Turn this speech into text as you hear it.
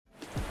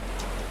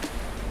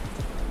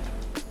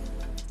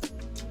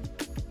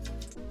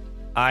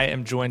I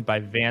am joined by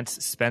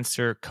Vance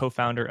Spencer,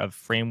 co-founder of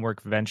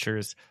Framework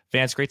Ventures.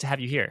 Vance, great to have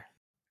you here.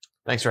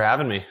 Thanks for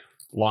having me.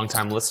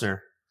 Long-time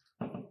listener.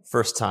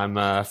 First time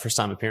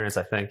appearance,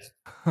 I think.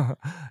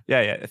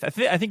 Yeah.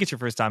 I think it's your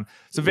first time.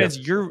 So Vance,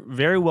 You're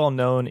very well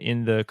known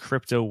in the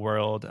crypto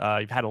world.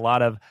 You've had a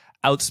lot of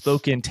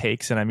outspoken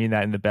takes, and I mean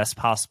that in the best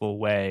possible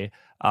way,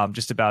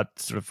 just about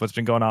sort of what's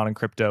been going on in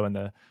crypto and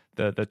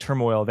the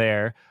turmoil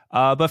there.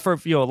 But for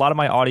a lot of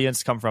my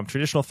audience come from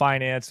traditional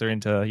finance. They're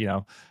into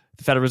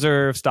the Federal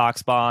Reserve,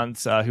 stocks,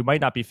 bonds, who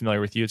might not be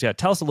familiar with you. So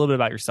tell us a little bit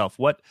about yourself.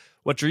 What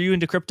drew you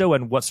into crypto,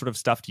 and what sort of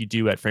stuff do you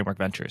do at Framework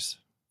Ventures?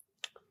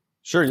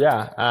 Sure,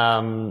 yeah.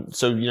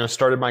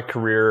 Started my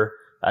career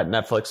at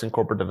Netflix in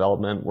corporate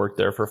development, worked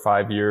there for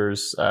 5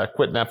 years,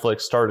 quit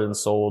Netflix, started and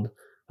sold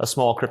a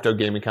small crypto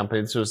gaming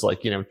company. This was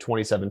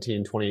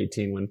 2017,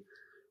 2018, when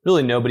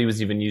really nobody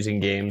was even using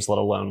games, let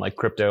alone like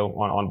crypto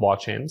on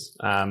blockchains.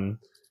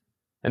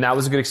 And that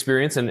was a good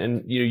experience,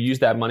 and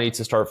used that money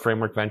to start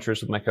Framework Ventures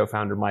with my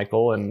co-founder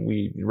Michael, and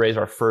we raised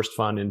our first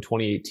fund in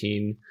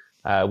 2018.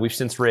 We've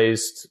since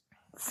raised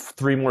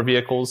 3 more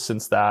vehicles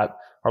since that.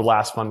 Our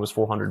last fund was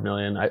 $400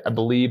 million. I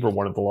believe we're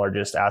one of the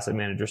largest asset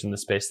managers in the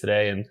space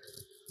today, and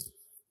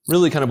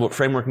really kind of what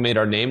Framework made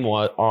our name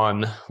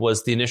on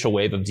was the initial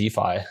wave of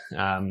DeFi.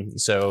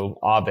 So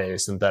Aave,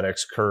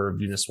 Synthetics, Curve,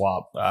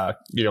 Uniswap,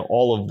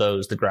 all of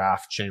those, the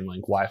Graph,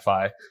 Chainlink,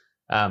 Wi-Fi.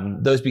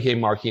 Those became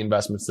marquee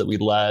investments that we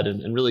led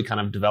and really kind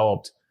of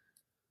developed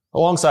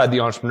alongside the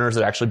entrepreneurs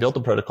that actually built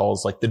the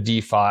protocols, like the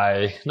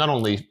DeFi, not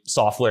only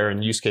software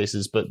and use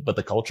cases, but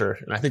the culture.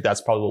 And I think that's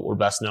probably what we're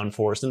best known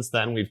for. Since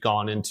then, we've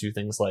gone into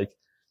things like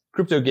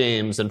crypto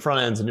games and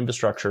front ends and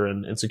infrastructure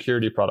and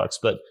security products.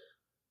 But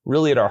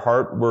really at our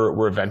heart,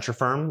 we're a venture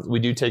firm. We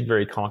do take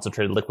very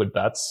concentrated liquid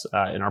bets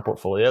in our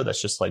portfolio.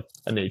 That's just like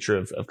a nature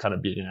of kind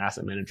of being an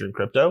asset manager in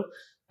crypto.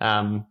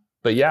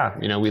 But yeah,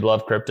 we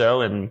love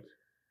crypto, and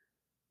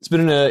it's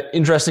been an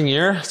interesting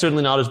year.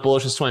 Certainly not as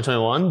bullish as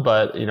 2021,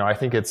 but I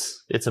think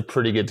it's a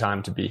pretty good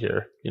time to be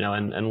here.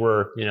 And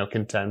we're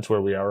content where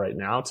we are right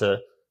now to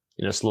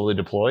slowly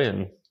deploy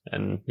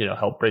and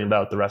help bring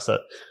about the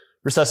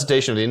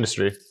resuscitation of the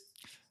industry.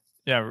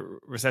 Yeah,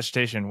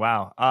 resuscitation.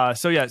 Wow.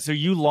 So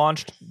you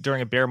launched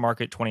during a bear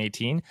market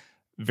 2018.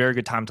 Very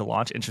good time to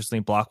launch.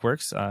 Interestingly,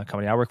 Blockworks,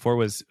 company I work for,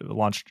 was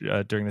launched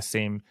during the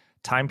same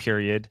time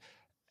period.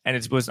 And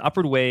it was an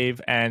upward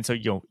wave. And so,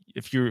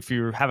 if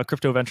you have a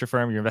crypto venture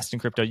firm, you're investing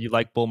in crypto, you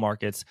like bull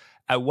markets.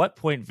 At what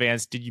point,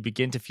 Vance, did you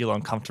begin to feel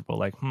uncomfortable?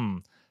 Like,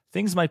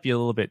 things might be a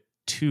little bit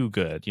too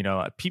good.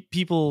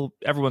 People,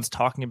 everyone's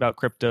talking about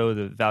crypto.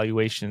 The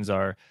valuations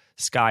are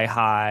sky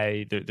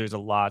high. There's a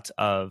lot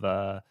of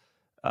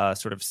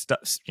sort of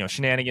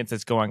shenanigans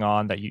that's going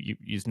on that you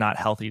is not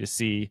healthy to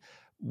see.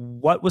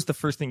 What was the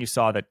first thing you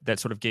saw that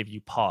sort of gave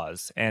you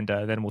pause? And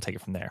then we'll take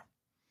it from there.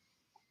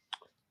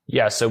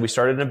 Yeah, so we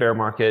started in a bear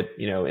market.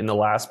 In the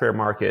last bear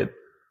market,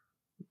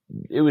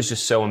 it was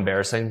just so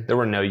embarrassing. There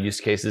were no use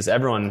cases.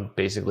 Everyone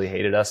basically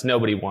hated us.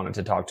 Nobody wanted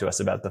to talk to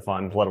us about the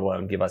fund, let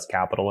alone give us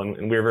capital.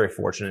 And we were very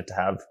fortunate to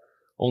have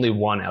only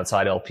one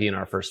outside LP in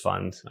our first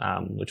fund,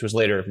 which was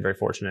later very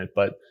fortunate.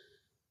 But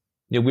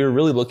we were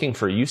really looking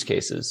for use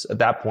cases at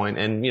that point.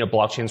 And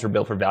blockchains were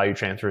built for value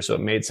transfer, so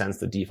it made sense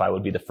that DeFi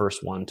would be the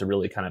first one to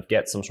really kind of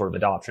get some sort of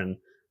adoption.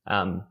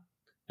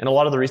 And a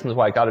lot of the reasons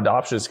why I got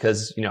adoption is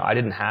because, I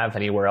didn't have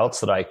anywhere else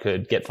that I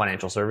could get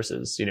financial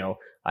services.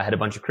 I had a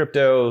bunch of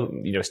crypto,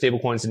 stable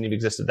coins didn't even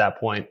exist at that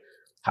point.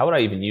 How would I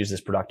even use this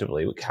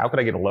productively? How could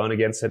I get a loan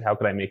against it? How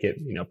could I make it,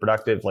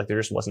 productive? Like, there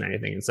just wasn't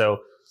anything. And so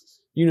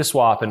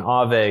Uniswap and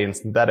Aave and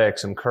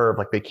Synthetics and Curve,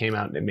 they came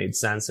out and it made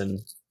sense.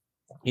 And,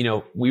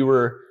 we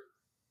were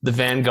the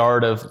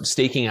vanguard of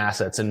staking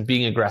assets and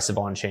being aggressive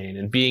on chain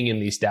and being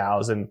in these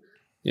DAOs. And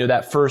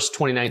that first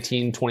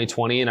 2019,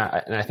 2020, and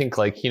I think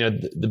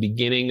the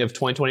beginning of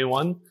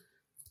 2021,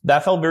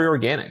 that felt very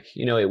organic.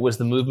 It was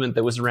the movement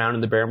that was around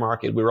in the bear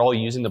market. We were all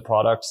using the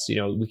products.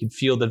 We could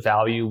feel the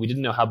value. We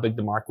didn't know how big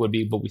the market would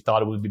be, but we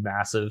thought it would be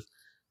massive.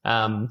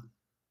 And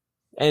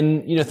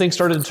things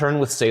started to turn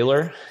with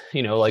Saylor.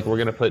 We're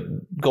going to put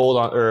gold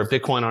on or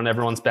Bitcoin on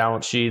everyone's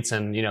balance sheets.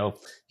 And,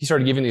 he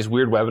started giving these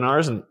weird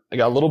webinars, and I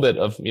got a little bit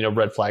of,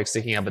 red flags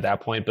sticking up at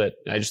that point, but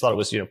I just thought it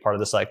was, part of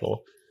the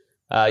cycle.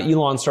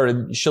 Elon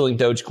started shilling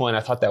Dogecoin.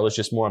 I thought that was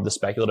just more of the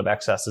speculative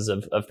excesses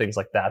of things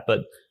like that.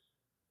 But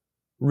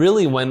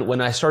really,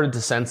 when I started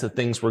to sense that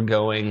things were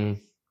going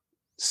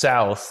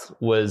south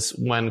was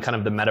when kind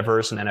of the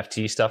metaverse and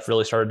NFT stuff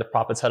really started to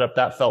pop its head up.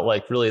 That felt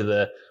like really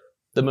the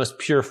most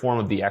pure form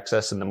of the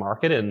excess in the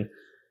market. And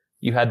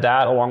you had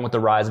that along with the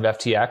rise of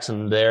FTX,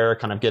 and they're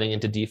kind of getting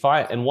into DeFi.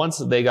 And once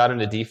they got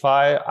into DeFi,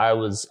 I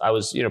was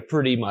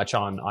pretty much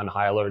on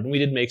high alert. And we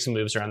did make some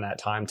moves around that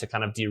time to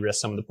kind of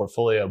de-risk some of the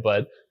portfolio.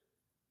 But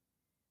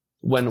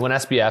when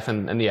SBF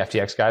and the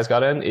FTX guys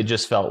got in, it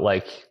just felt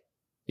like,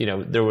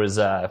 there was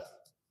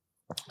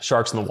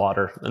sharks in the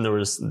water,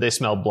 and they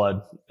smelled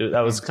blood. That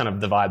was kind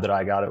of the vibe that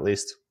I got, at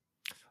least.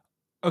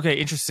 Okay,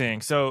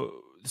 interesting. So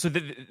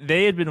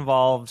they had been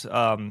involved.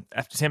 Sam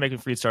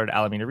Bankman-Fried started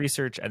Alameda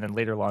Research and then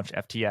later launched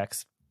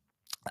FTX.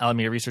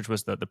 Alameda Research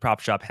was the prop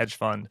shop hedge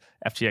fund.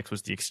 FTX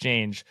was the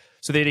exchange.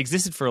 So they'd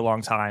existed for a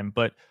long time.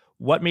 But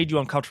what made you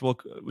uncomfortable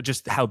with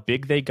just how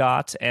big they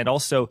got? And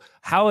also,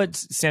 how had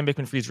Sam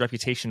Bankman-Fried's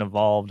reputation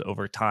evolved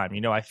over time?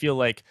 I feel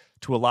like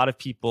to a lot of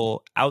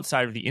people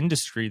outside of the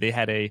industry, they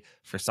had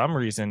for some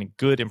reason,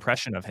 good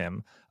impression of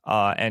him.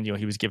 And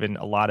he was given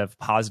a lot of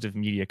positive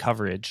media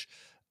coverage.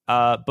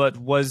 But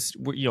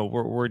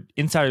were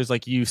insiders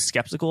like you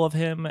skeptical of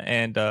him?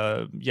 And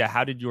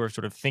how did your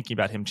sort of thinking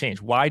about him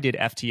change? Why did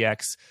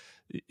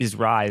FTX's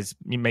rise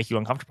make you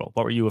uncomfortable?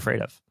 What were you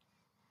afraid of?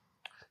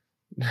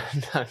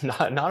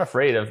 not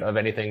afraid of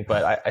anything,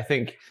 but I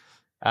think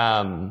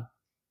a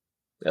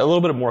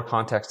little bit of more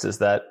context is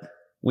that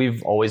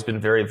we've always been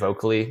very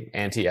vocally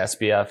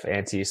anti-SBF,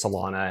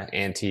 anti-Solana,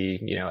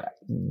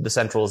 the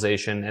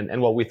centralization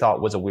and what we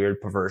thought was a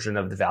weird perversion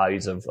of the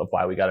values of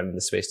why we got into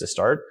the space to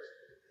start.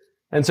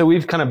 And so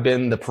we've kind of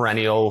been the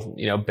perennial,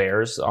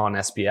 bears on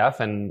SBF.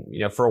 And,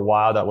 for a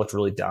while that looked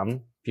really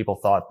dumb. People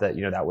thought that,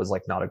 that was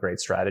like not a great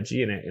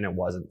strategy and it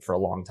wasn't for a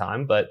long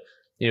time. But,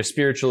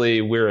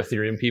 spiritually, we're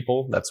Ethereum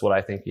people. That's what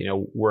I think,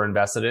 we're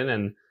invested in.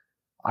 And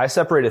I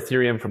separate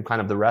Ethereum from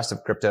kind of the rest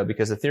of crypto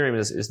because Ethereum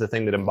is the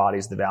thing that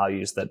embodies the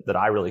values that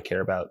I really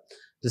care about.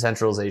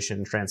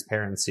 Decentralization,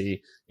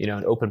 transparency,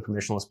 an open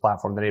permissionless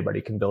platform that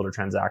anybody can build or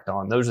transact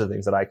on. Those are the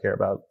things that I care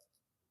about.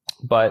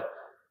 But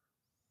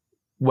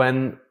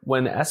when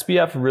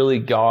SBF really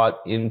got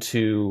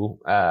into,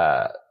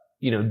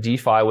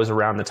 DeFi was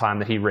around the time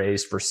that he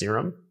raised for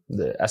Serum,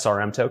 the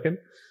SRM token.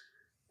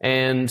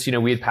 And,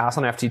 we had passed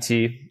on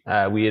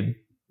FTT. We had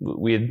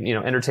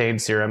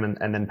entertained Serum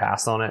and then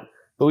passed on it,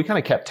 but we kind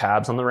of kept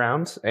tabs on the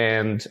round.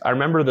 And I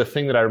remember the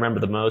thing that I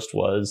remember the most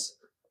was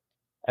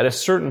at a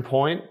certain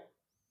point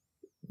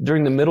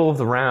during the middle of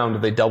the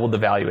round, they doubled the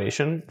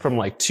valuation from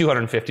like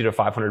 250 to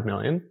 500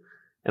 million.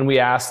 And we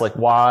asked like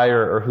why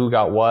or who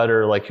got what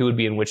or like who would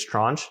be in which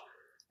tranche.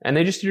 And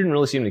they just didn't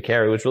really seem to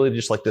care. It was really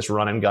just like this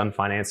run and gun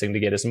financing to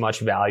get as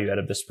much value out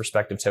of this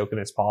prospective token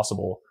as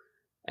possible.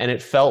 And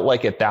it felt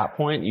like at that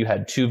point you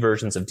had two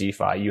versions of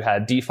DeFi. You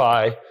had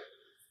DeFi,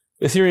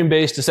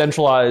 Ethereum-based,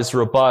 decentralized,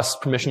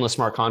 robust, permissionless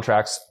smart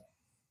contracts.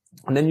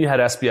 And then you had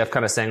SBF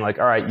kind of saying like,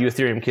 all right, you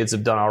Ethereum kids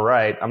have done all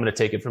right. I'm going to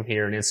take it from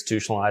here and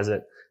institutionalize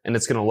it. And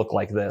it's going to look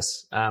like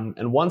this.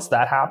 And once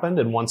that happened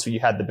and once you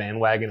had the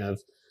bandwagon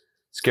of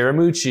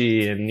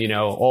Scaramucci and,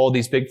 all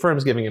these big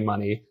firms giving him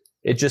money,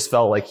 it just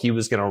felt like he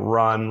was going to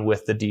run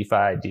with the DeFi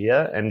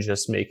idea and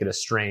just make it a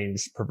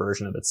strange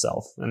perversion of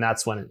itself. And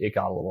that's when it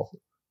got a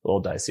little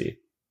dicey.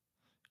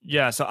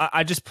 Yeah. So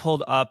I just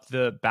pulled up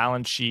the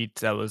balance sheet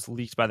that was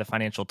leaked by the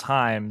Financial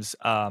Times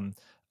of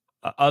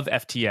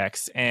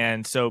FTX.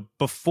 And so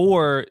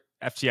before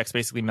FTX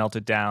basically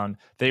melted down,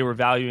 they were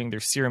valuing their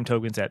Serum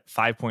tokens at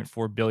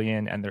 5.4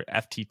 billion and their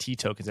FTT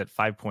tokens at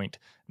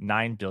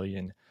 5.9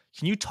 billion.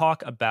 Can you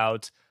talk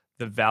about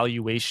the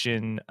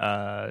valuation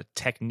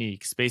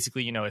techniques?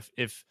 Basically,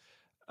 if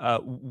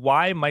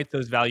why might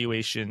those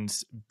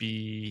valuations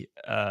be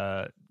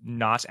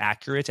not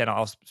accurate? And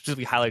I'll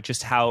specifically highlight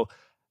just how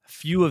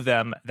few of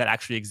them that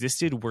actually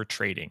existed were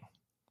trading,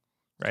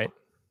 right?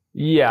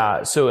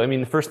 Yeah. So,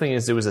 the first thing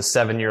is it was a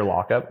 7-year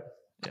lockup,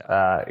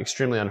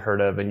 extremely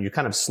unheard of. And you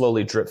kind of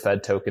slowly drip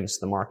fed tokens to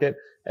the market.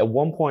 At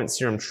one point,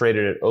 Serum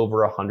traded at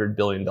over $100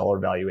 billion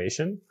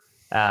valuation.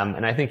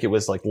 And I think it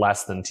was like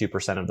less than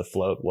 2% of the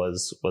float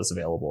was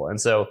available.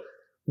 And so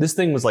this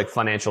thing was like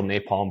financial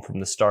napalm from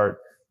the start,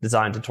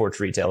 designed to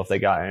torch retail if they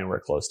got anywhere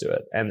close to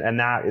it.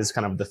 And that is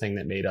kind of the thing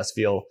that made us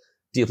feel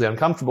deeply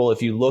uncomfortable.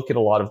 If you look at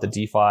a lot of the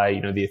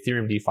DeFi, the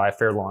Ethereum DeFi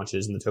fair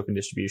launches and the token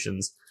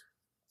distributions,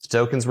 the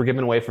tokens were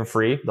given away for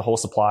free, the whole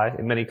supply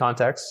in many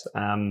contexts.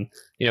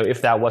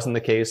 If that wasn't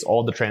the case,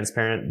 all the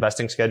transparent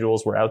vesting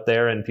schedules were out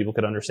there and people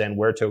could understand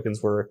where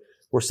tokens were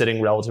sitting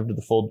relative to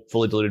the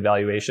fully diluted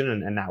valuation.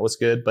 And that was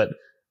good. But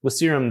with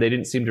Serum, they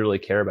didn't seem to really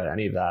care about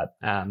any of that.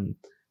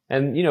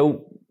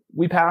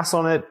 We passed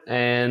on it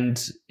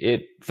and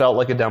it felt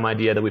like a dumb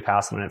idea that we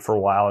passed on it for a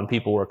while. And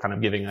people were kind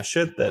of giving us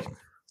shit that,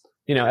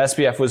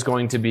 SBF was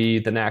going to be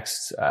the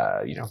next,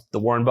 the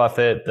Warren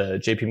Buffett, the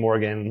JP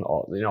Morgan,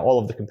 all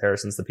of the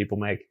comparisons that people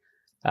make.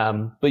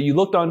 But you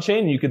looked on chain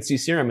and you could see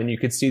Serum and you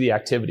could see the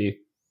activity.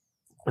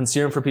 And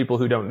Serum, for people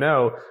who don't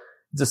know,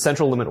 it's a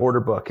central limit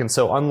order book. And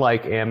so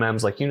unlike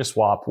AMMs like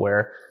Uniswap,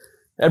 where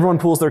everyone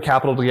pools their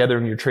capital together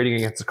and you're trading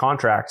against a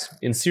contract,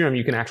 in Serum,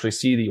 you can actually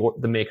see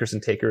the makers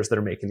and takers that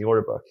are making the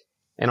order book.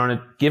 And on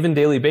a given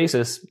daily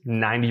basis,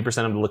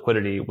 90% of the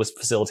liquidity was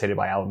facilitated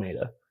by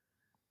Alameda.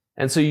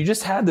 And so you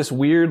just had this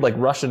weird like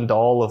Russian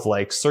doll of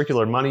like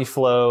circular money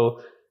flow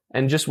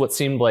and just what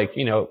seemed like,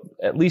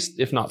 at least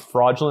if not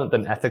fraudulent,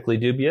 then ethically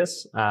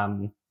dubious.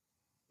 And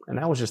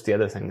that was just the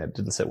other thing that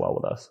didn't sit well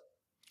with us.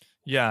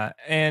 Yeah.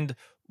 And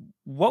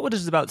what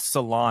is it about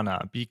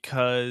Solana?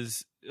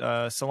 Because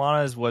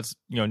Solana is what's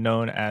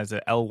known as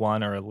a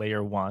L1 or a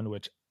layer 1,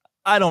 which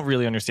I don't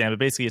really understand, but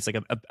basically it's like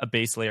a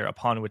base layer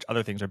upon which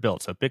other things are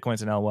built. So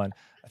Bitcoin's an L1,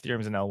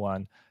 Ethereum's an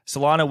L1.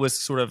 Solana was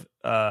sort of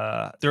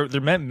there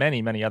are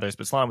many others,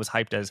 but Solana was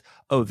hyped as,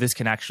 oh, this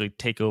can actually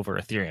take over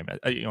Ethereum.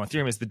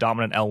 Ethereum is the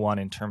dominant L1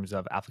 in terms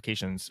of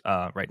applications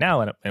right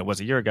now, and it was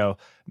a year ago.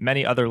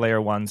 Many other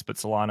layer ones, but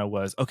Solana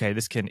was, okay,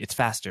 it's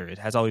faster, it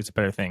has all these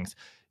better things.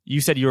 You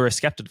said you were a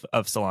skeptic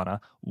of Solana.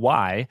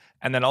 Why?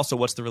 And then also,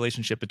 what's the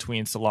relationship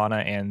between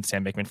Solana and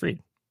Sam Bankman-Fried?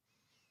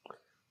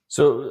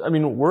 So, I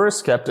mean, we're a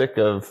skeptic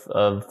of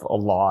a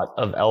lot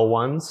of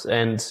L1s.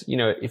 And,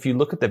 if you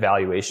look at the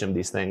valuation of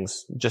these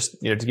things, just,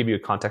 to give you a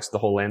context of the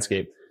whole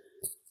landscape,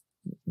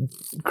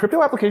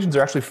 crypto applications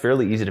are actually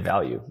fairly easy to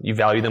value. You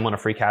value them on a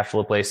free cash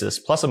flow basis,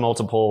 plus a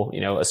multiple,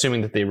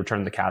 assuming that they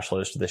return the cash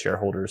flows to the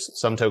shareholders.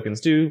 Some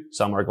tokens do,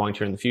 some are going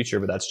to in the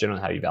future, but that's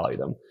generally how you value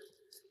them.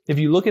 If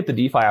you look at the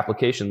DeFi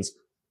applications,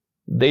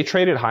 they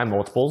trade at high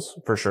multiples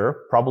for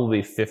sure,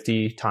 probably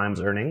 50 times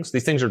earnings.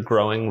 These things are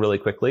growing really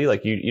quickly.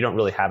 Like you don't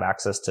really have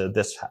access to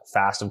this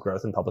fast of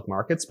growth in public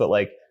markets, but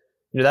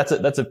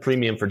that's a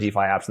premium for DeFi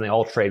apps, and they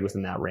all trade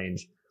within that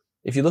range.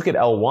 If you look at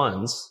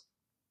L1s,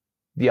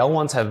 the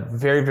L1s have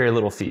very, very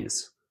little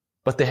fees,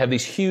 but they have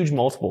these huge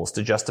multiples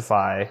to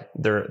justify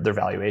their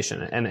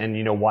valuation.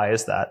 And why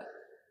is that?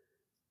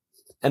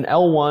 An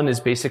L1 is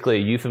basically a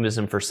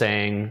euphemism for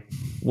saying,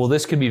 well,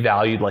 this could be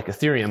valued like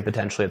Ethereum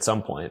potentially at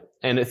some point.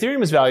 And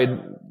Ethereum is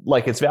valued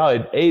like it's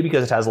valued, A,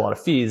 because it has a lot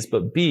of fees,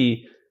 but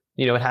B,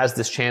 it has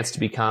this chance to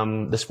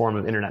become this form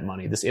of internet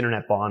money, this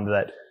internet bond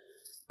that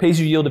pays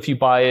you yield if you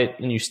buy it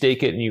and you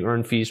stake it and you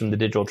earn fees from the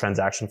digital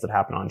transactions that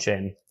happen on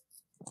chain.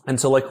 And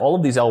so all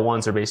of these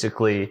L1s are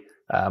basically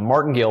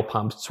martingale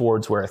pumped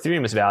towards where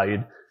Ethereum is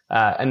valued.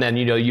 And then,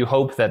 you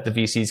hope that the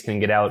VCs can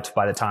get out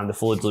by the time the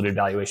fully diluted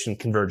valuation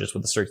converges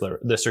with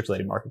the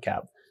circulating market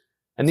cap.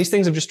 And these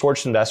things have just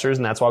torched investors,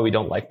 and that's why we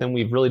don't like them.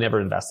 We've really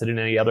never invested in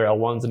any other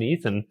L1s in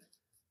ETH. And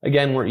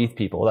again, we're ETH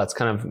people. That's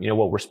kind of,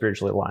 what we're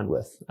spiritually aligned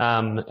with.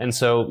 And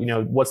so,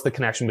 what's the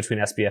connection between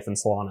SBF and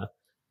Solana?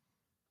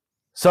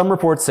 Some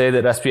reports say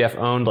that SBF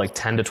owned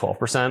 10 to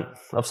 12%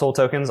 of Sol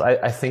tokens.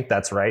 I think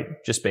that's right,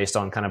 just based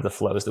on kind of the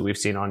flows that we've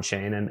seen on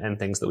chain and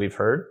things that we've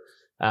heard.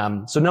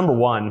 So number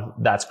one,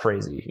 that's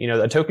crazy.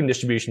 A token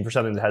distribution for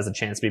something that has a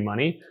chance to be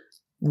money,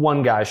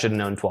 one guy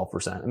shouldn't own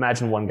 12%.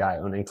 Imagine one guy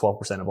owning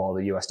 12% of all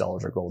the US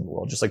dollars or gold in the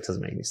world. Just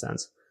doesn't make any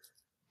sense.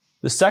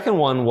 The second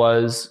one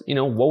was,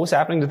 what was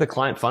happening to the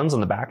client funds on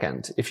the back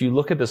end? If you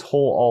look at this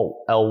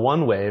whole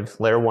L1 wave,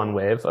 layer one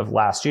wave of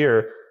last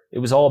year, it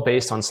was all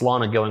based on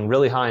Solana going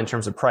really high in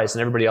terms of price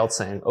and everybody else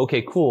saying,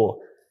 okay,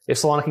 cool. If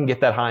Solana can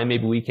get that high,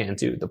 maybe we can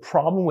too. The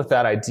problem with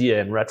that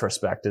idea in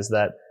retrospect is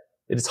that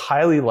it is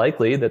highly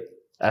likely that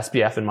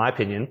SBF, in my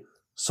opinion,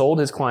 sold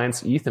his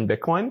clients ETH and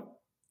Bitcoin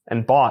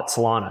and bought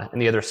Solana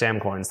and the other Sam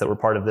coins that were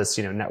part of this,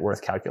 net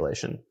worth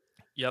calculation.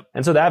 Yep.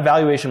 And so that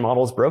valuation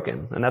model is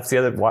broken. And that's the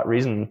other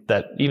reason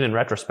that even in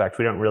retrospect,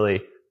 we don't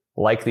really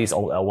like these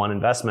old L1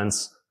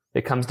 investments.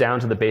 It comes down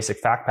to the basic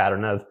fact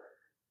pattern of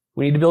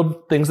we need to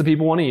build things that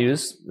people want to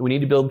use. We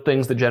need to build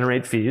things that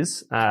generate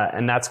fees.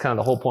 And that's kind of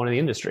the whole point of the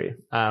industry.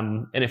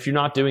 And if you're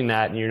not doing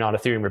that and you're not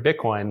Ethereum or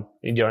Bitcoin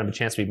and you don't have a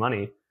chance to be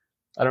money,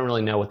 I don't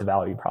really know what the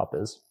value prop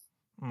is.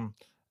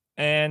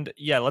 And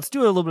yeah, let's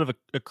do a little bit of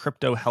a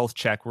crypto health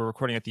check. We're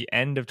recording at the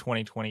end of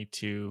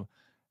 2022.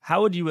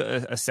 How would you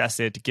assess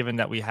it, given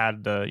that we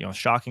had the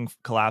shocking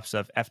collapse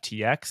of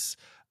FTX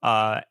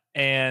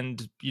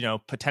and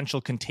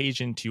potential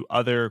contagion to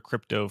other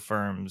crypto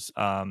firms?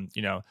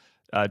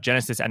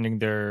 Genesis ending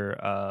their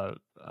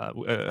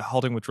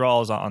halting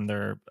withdrawals on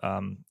their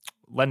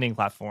lending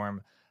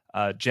platform.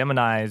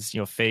 Gemini's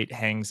fate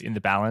hangs in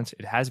the balance.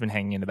 It has been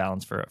hanging in the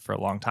balance for a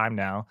long time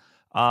now.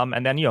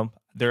 And then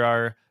there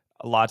are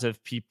a lot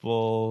of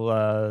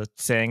people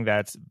saying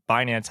that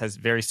Binance has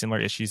very similar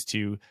issues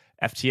to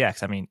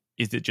FTX. I mean,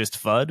 is it just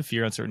FUD,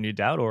 fear, uncertainty,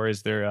 doubt, or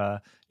is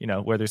there,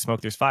 where there's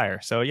smoke, there's fire?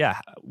 So yeah,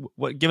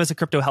 give us a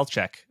crypto health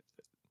check.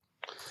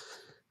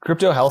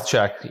 Crypto health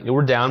check.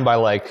 We're down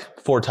by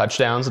 4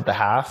 touchdowns at the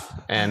half,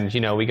 and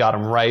we got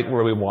them right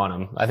where we want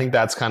them. I think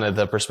that's kind of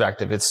the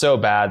perspective. It's so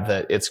bad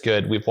that it's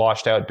good. We've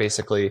washed out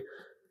basically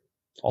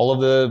all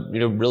of the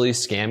really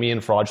scammy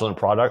and fraudulent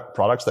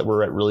products that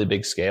were at really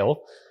big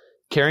scale.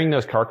 Carrying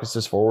those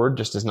carcasses forward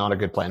just is not a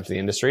good plan for the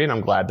industry, and I'm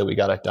glad that we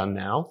got it done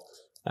now.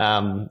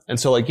 And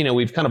so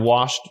we've kind of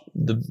washed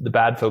the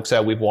bad folks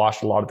out. We've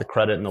washed a lot of the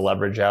credit and the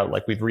leverage out.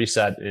 We've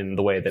reset in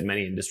the way that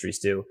many industries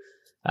do.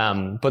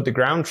 But the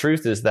ground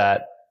truth is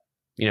that,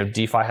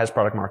 DeFi has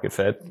product market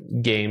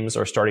fit. Games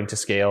are starting to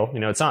scale.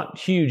 It's not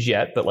huge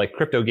yet, but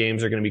crypto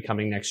games are going to be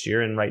coming next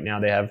year. And right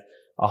now they have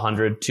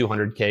 100,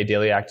 200K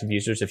daily active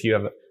users. If you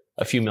have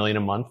a few million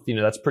a month,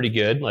 that's pretty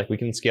good. We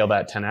can scale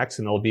that 10x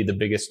and they'll be the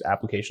biggest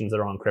applications that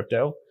are on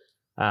crypto.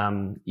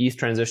 ETH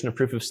transition to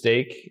proof of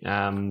stake.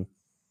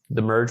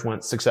 The merge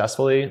went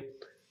successfully.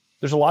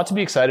 There's a lot to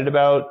be excited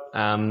about.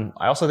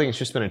 I also think it's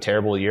just been a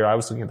terrible year. I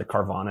was looking at the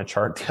Carvana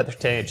chart the other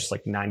day. It's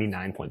just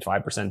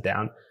 99.5%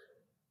 down.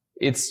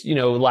 It's,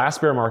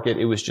 last bear market,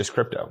 it was just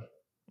crypto.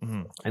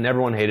 Mm-hmm. And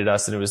everyone hated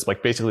us and it was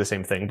basically the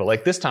same thing.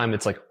 But this time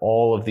it's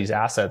all of these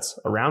assets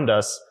around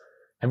us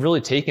have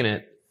really taken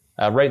it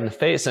right in the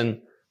face.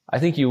 And I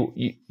think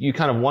you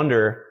kind of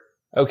wonder,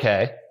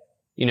 okay,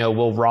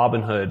 will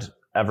Robinhood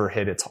ever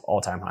hit its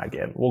all-time high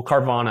again? Will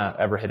Carvana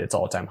ever hit its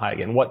all-time high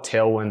again? What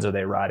tailwinds are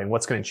they riding?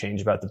 What's going to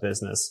change about the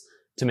business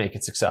to make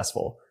it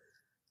successful?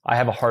 I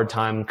have a hard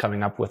time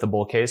coming up with a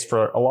bull case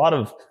for a lot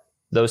of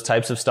those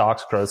types of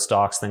stocks, growth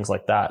stocks, things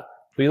like that.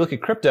 But you look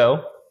at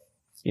crypto,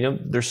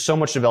 there's so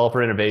much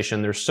developer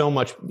innovation. There's so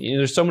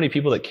many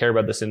people that care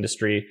about this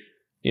industry.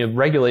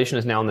 Regulation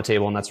is now on the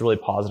table, and that's a really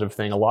positive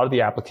thing. A lot of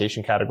the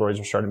application categories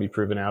are starting to be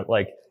proven out.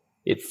 Like,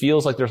 it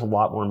feels like there's a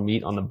lot more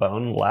meat on the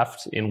bone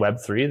left in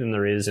Web3 than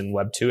there is in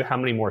Web2. How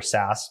many more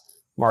SaaS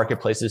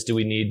marketplaces do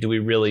we need? Do we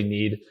really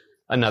need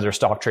another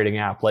stock trading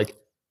app? Like,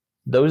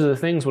 those are the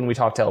things when we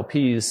talk to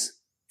LPs,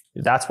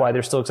 that's why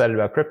they're still excited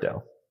about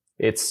crypto.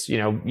 It's,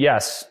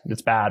 yes,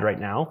 it's bad right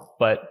now,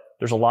 but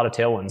there's a lot of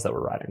tailwinds that we're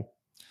riding.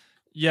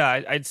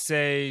 Yeah, I'd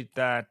say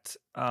that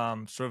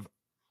sort of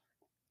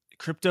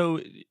crypto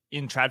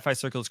in TradFi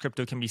circles,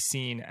 crypto can be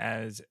seen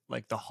as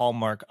like the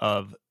hallmark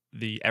of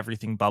the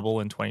everything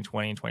bubble in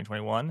 2020 and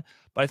 2021.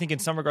 But I think in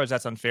some regards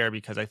that's unfair,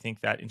 because I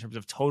think that in terms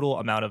of total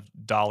amount of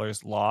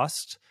dollars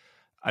lost,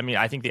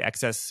 I think the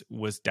excess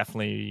was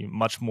definitely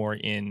much more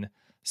in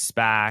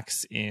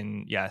SPACs,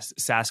 in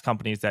SaaS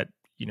companies that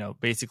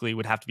basically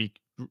would have to be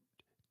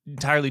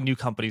entirely new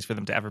companies for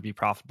them to ever be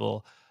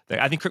profitable.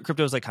 I think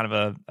crypto is like kind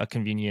of a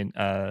convenient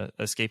a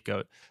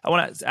scapegoat. I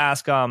want to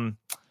ask,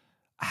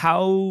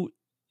 how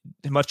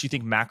much do you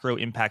think macro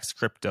impacts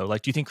crypto?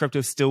 Like, do you think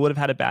crypto still would have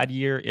had a bad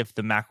year if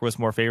the macro was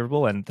more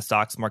favorable and the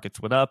stocks markets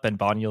went up and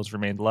bond yields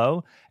remained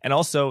low? And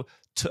also,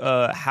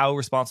 how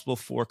responsible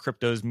for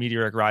crypto's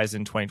meteoric rise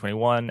in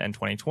 2021 and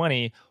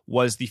 2020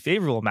 was the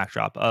favorable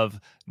backdrop of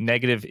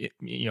negative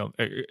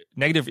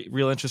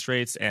real interest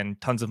rates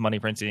and tons of money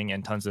printing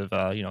and tons of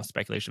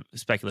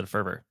speculative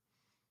fervor?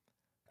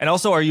 And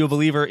also, are you a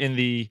believer in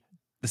the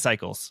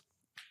cycles?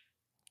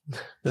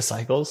 The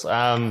cycles?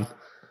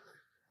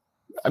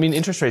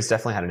 Interest rates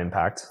definitely had an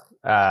impact.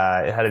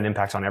 It had an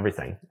impact on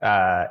everything.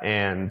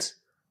 And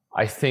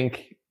I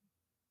think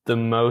the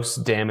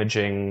most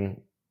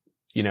damaging,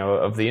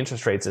 of the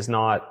interest rates is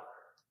not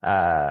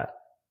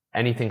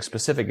anything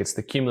specific. It's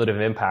the cumulative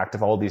impact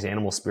of all these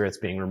animal spirits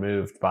being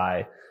removed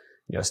by,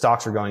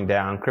 stocks are going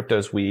down,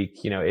 crypto's weak.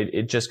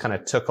 It just kind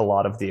of took a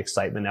lot of the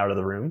excitement out of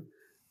the room.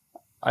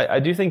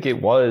 I do think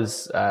it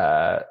was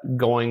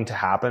going to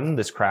happen,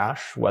 this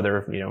crash,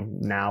 whether,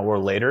 now or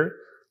later.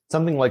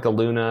 Something like a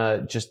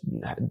Luna, just,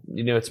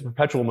 it's a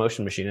perpetual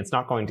motion machine. It's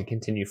not going to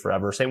continue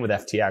forever. Same with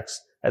FTX.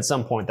 At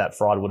some point, that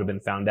fraud would have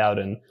been found out.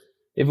 And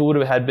if it would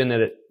have had been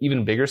at an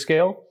even bigger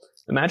scale,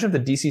 imagine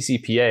if the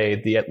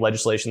DCCPA, the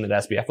legislation that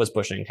SBF was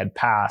pushing, had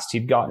passed,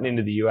 he'd gotten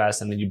into the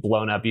US, and then you'd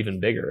blown up even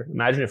bigger.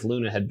 Imagine if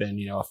Luna had been,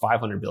 a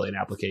 500 billion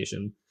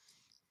application.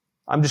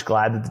 I'm just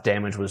glad that the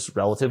damage was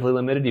relatively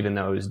limited, even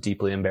though it was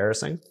deeply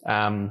embarrassing.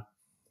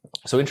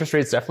 So interest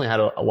rates definitely had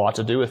a lot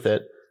to do with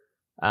it.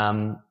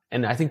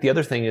 And I think the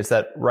other thing is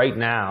that right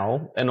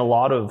now, and a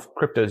lot of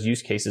crypto's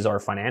use cases are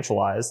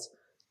financialized.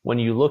 When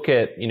you look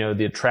at,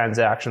 the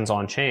transactions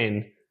on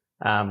chain,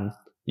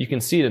 you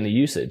can see it in the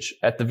usage.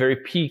 At the very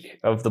peak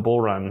of the bull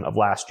run of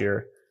last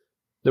year,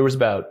 there was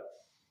about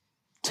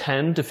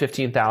 10 to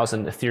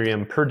 15,000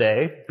 Ethereum per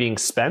day being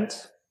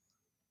spent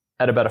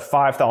at about a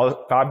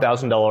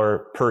 $5,000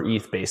 per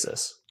ETH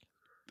basis.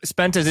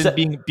 Spent as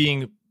in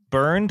being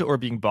burned or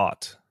being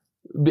bought?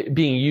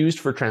 Being used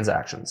for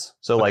transactions.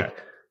 So okay.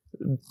 Like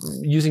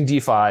using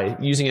DeFi,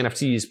 using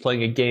NFTs,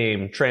 playing a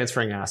game,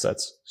 transferring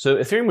assets. So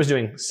Ethereum was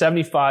doing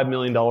 $75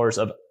 million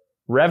of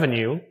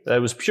revenue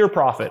that was pure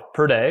profit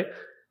per day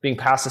being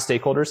passed to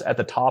stakeholders at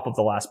the top of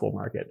the last bull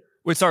market.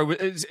 Wait, sorry,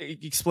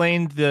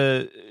 explain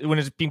when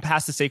it's being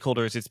passed to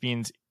stakeholders, it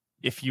means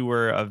if you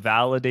were a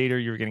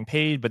validator, you were getting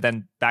paid, but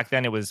then back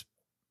then it was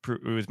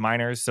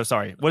miners. So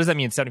sorry, what does that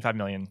mean, 75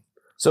 million?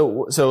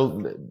 So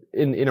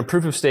in a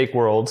proof of stake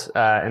world,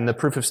 and the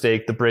proof of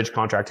stake, the bridge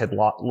contract had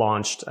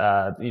launched,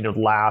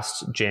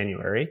 last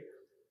January.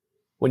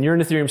 When you're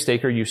an Ethereum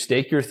staker, you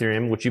stake your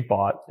Ethereum, which you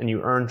bought, and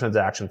you earn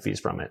transaction fees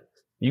from it.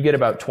 You get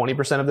about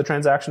 20% of the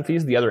transaction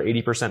fees. The other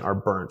 80% are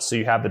burnt. So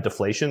you have the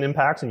deflation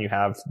impact and you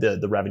have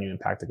the revenue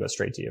impact that goes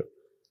straight to you.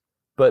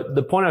 But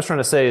the point I was trying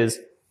to say is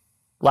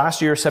last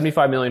year,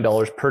 $75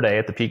 million per day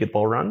at the peak of the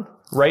bull run.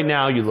 Right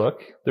now, you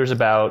look, there's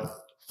about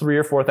 3,000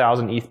 or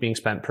 4,000 ETH being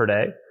spent per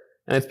day.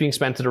 And it's being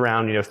spent at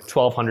around,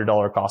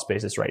 $1,200 cost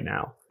basis right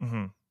now.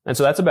 Mm-hmm. And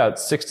so that's about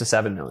 6 to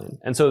 7 million.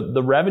 And so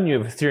the revenue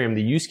of Ethereum,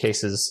 the use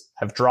cases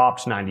have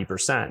dropped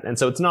 90%. And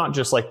so it's not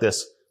just like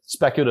this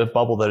speculative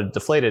bubble that had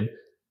deflated.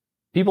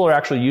 People are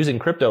actually using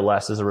crypto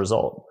less as a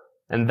result.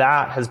 And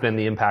that has been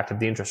the impact of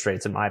the interest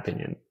rates, in my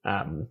opinion.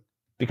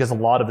 Because a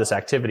lot of this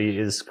activity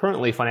is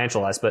currently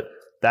financialized, but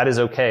that is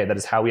okay. That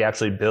is how we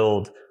actually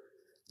build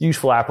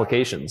useful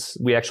applications.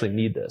 We actually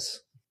need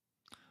this.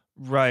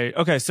 Right.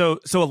 Okay. So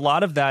a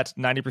lot of that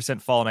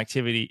 90% fall in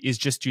activity is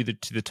just due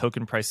to the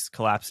token price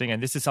collapsing.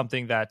 And this is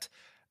something that,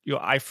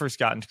 I first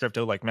got into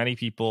crypto, like many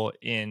people,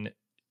 in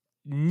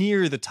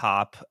near the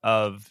top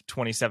of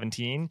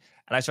 2017.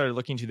 And I started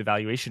looking to the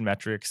valuation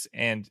metrics,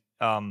 and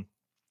a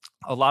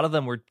lot of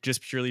them were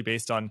just purely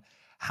based on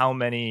how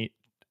many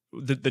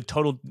the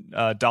total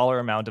dollar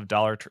amount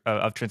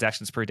of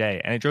transactions per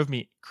day, and it drove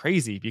me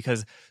crazy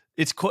because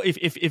it's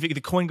if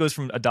the coin goes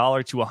from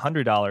 $1 to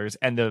 $100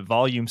 and the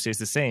volume stays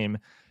the same,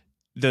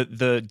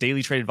 the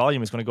daily traded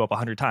volume is going to go up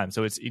 100 times.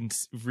 So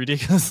it's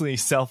ridiculously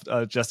self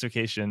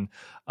justification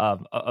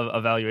of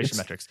valuation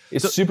metrics.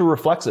 It's super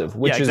reflexive,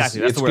 which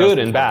exactly. It's good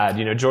and bad.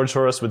 George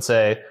Soros would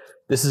say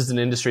this is an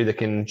industry that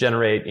can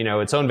generate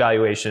its own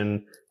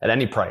valuation at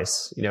any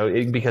price,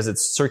 because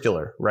it's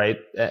circular, right?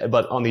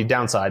 But on the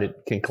downside, it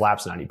can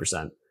collapse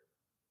 90%.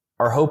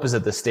 Our hope is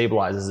that this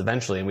stabilizes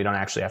eventually, and we don't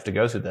actually have to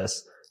go through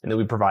this, and that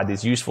we provide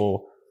these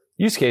useful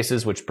use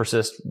cases which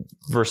persist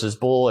versus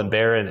bull and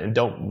bear and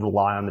don't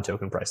rely on the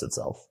token price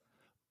itself.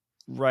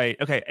 Right.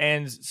 Okay.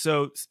 And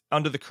so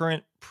under the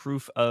current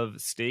proof of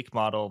stake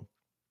model,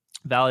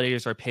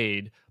 validators are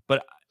paid,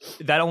 but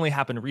that only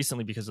happened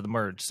recently because of the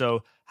merge.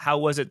 So how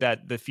was it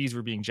that the fees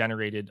were being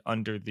generated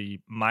under the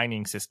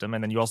mining system?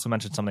 And then you also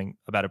mentioned something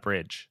about a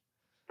bridge.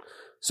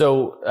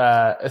 So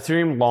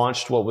Ethereum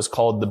launched what was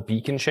called the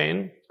Beacon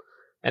chain.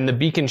 And the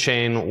Beacon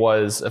chain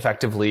was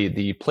effectively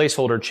the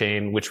placeholder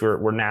chain, which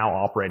we're now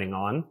operating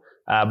on.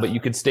 But you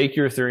could stake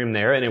your Ethereum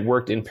there, and it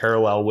worked in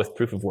parallel with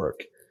proof of work.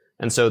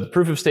 And so the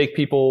proof of stake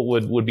people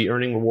would be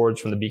earning rewards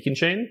from the Beacon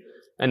chain,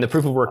 and the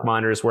proof of work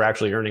miners were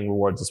actually earning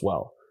rewards as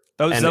well.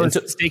 Those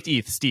staked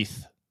ETH,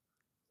 Steth.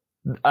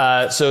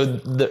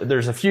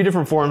 There's a few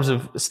different forms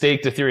of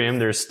staked Ethereum.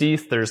 There's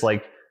Steth. There's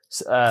like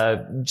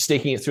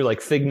staking it through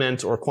like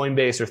Figment or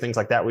Coinbase or things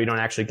like that, where you don't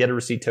actually get a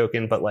receipt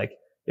token, but like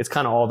it's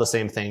kind of all the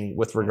same thing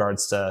with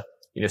regards to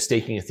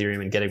staking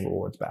Ethereum and getting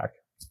rewards back.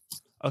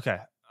 Okay.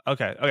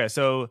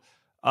 So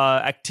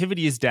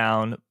activity is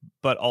down,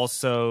 but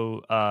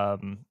also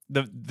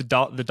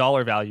the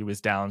dollar value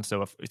is down.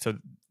 So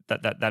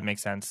that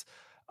makes sense.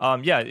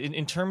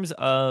 In terms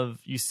of,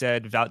 you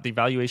said the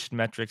valuation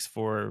metrics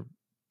for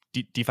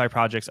DeFi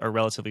projects are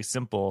relatively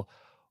simple.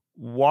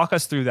 Walk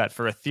us through that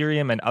for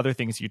Ethereum and other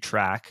things you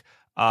track,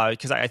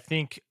 because I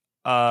think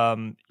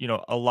a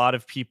lot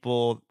of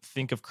people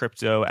think of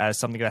crypto as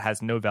something that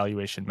has no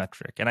valuation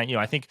metric, and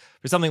I think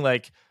for something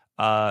like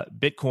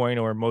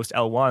Bitcoin or most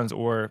L1s,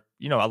 or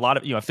a lot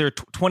of if there are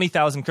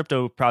 20,000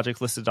 crypto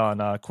projects listed on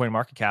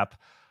CoinMarketCap,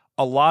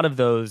 a lot of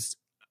those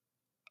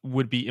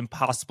would be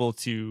impossible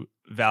to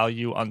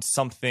value on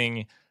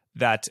something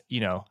that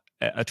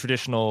a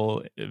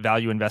traditional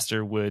value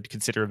investor would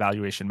consider a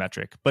valuation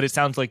metric. But it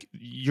sounds like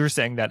you're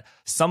saying that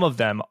some of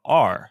them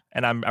are,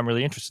 and I'm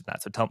really interested in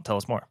that. So tell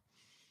us more.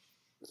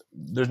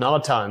 There's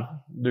not a ton.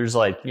 There's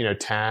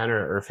 10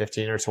 or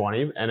 15 or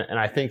 20, and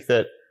I think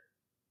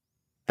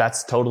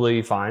that's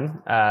totally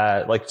fine.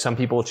 Like some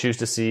people choose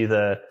to see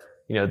the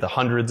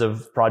hundreds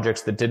of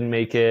projects that didn't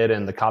make it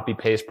and the copy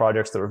paste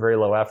projects that were very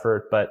low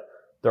effort, but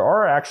there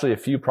are actually a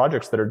few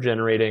projects that are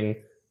generating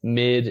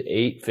mid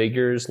 8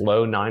 figures,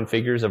 low 9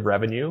 figures of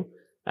revenue,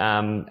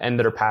 and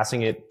that are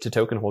passing it to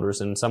token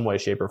holders in some way,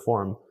 shape, or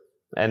form.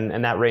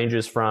 And that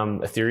ranges from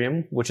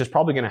Ethereum, which is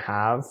probably going to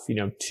have,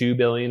 2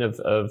 billion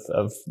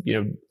of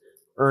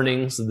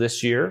earnings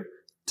this year,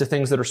 to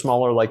things that are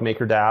smaller like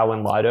MakerDAO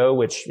and Lido,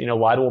 which,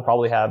 Lido will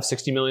probably have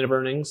 60 million of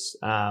earnings.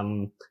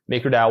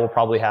 MakerDAO will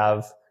probably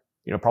have,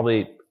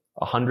 probably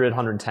 100,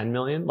 110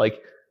 million.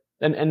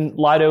 And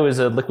Lido is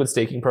a liquid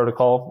staking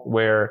protocol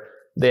where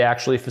they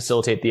actually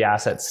facilitate the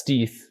asset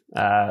Steth,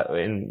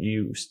 and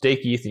you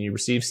stake ETH and you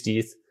receive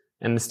Steth.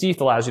 And the Steth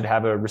allows you to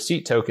have a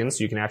receipt token,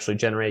 so you can actually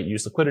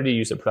use liquidity,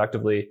 use it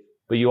productively,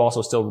 but you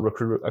also still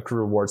accrue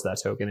rewards to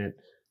that token.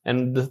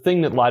 And the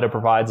thing that Lido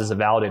provides is a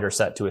validator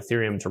set to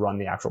Ethereum to run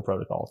the actual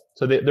protocol.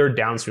 So they're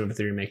downstream of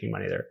Ethereum making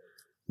money there.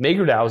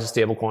 MakerDAO is a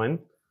stable coin.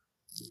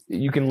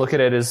 You can look at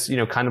it as,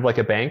 kind of like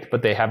a bank,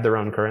 but they have their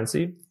own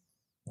currency.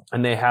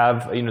 And they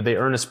have, they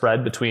earn a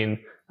spread between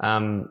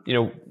the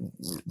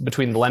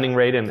lending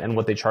rate and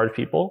what they charge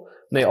people.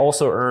 And they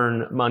also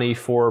earn money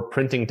for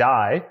printing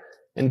DAI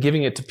and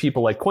giving it to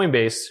people like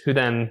Coinbase, who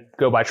then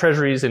go buy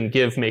treasuries and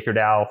give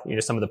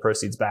MakerDAO, some of the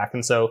proceeds back.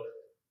 And so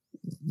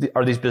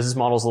are these business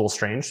models a little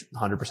strange?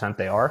 100%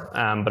 they are.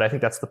 But I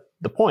think that's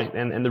the point.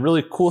 And the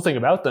really cool thing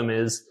about them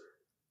is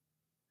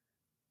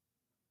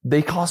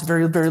they cost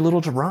very, very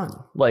little to run.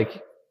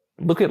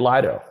 Look at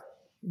Lido,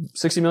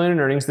 60 million in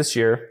earnings this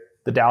year.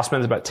 The DAO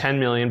spends about 10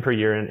 million per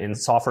year in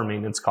software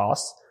maintenance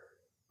costs.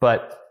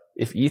 But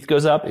if ETH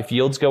goes up, if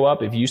yields go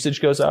up, if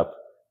usage goes up,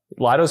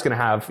 Lido is going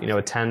to have,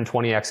 a 10,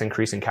 20x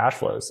increase in cash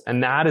flows.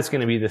 And that is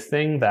going to be the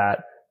thing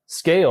that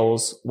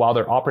scales while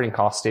their operating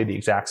costs stay the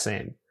exact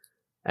same.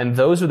 And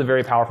those are the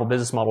very powerful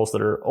business models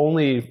that are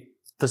only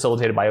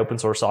facilitated by open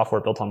source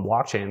software built on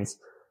blockchains,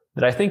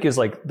 that I think is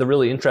the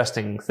really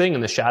interesting thing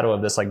in the shadow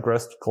of this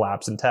growth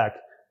collapse in tech.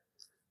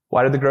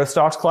 Why did the growth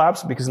stocks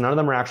collapse? Because none of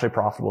them are actually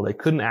profitable. They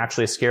couldn't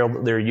actually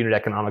scale their unit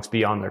economics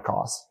beyond their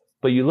costs.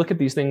 But you look at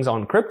these things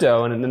on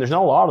crypto, and there's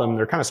not a lot of them.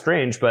 They're kind of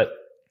strange, but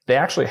they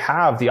actually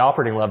have the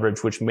operating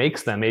leverage, which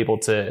makes them able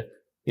to,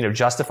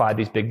 justify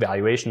these big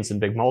valuations and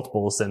big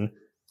multiples. And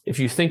if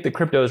you think that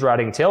crypto is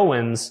riding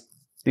tailwinds,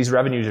 these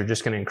revenues are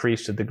just going to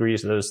increase to the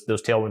degrees those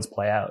tailwinds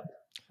play out.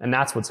 And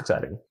that's what's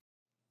exciting.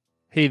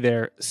 Hey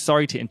there,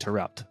 sorry to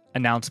interrupt.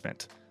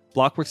 Announcement.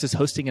 Blockworks is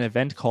hosting an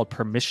event called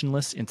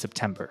Permissionless in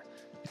September.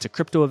 It's a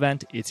crypto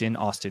event. It's in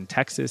Austin,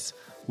 Texas.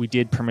 We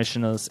did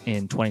Permissionless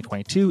in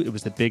 2022. It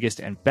was the biggest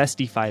and best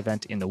DeFi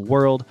event in the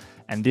world.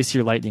 And this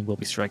year, Lightning will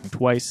be striking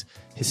twice.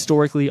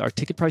 Historically, our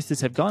ticket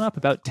prices have gone up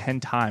about 10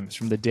 times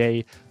from the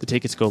day the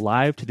tickets go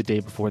live to the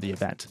day before the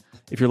event.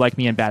 If you're like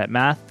me and bad at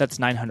math, that's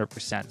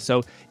 900%.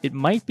 So it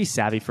might be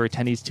savvy for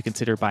attendees to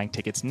consider buying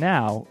tickets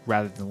now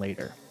rather than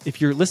later.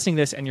 If you're listening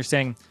to this and you're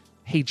saying,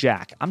 hey,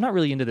 Jack, I'm not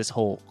really into this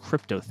whole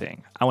crypto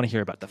thing. I want to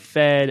hear about the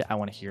Fed. I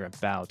want to hear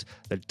about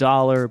the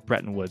dollar,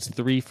 Bretton Woods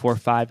 3, 4,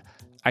 5.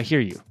 I hear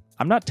you.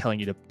 I'm not telling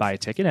you to buy a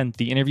ticket, and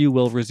the interview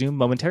will resume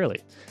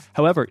momentarily.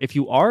 However, if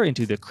you are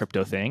into the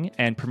crypto thing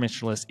and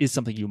Permissionless is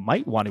something you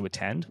might want to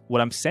attend,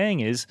 what I'm saying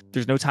is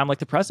there's no time like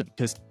the present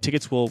because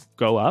tickets will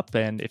go up,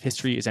 and if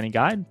history is any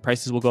guide,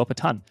 prices will go up a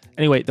ton.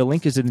 Anyway, the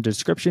link is in the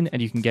description,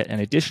 and you can get an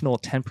additional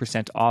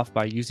 10% off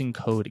by using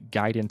code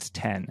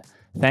GUIDANCE10.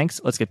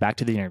 Thanks. Let's get back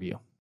to the interview.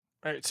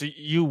 All right. So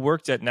you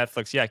worked at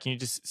Netflix. Yeah. Can you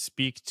just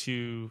speak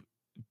to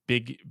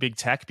big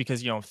tech?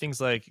 Because,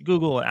 things like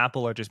Google and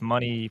Apple are just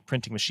money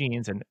printing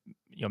machines, and,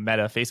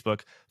 Meta,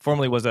 Facebook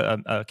formerly was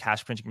a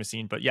cash printing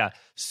machine. But yeah,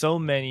 so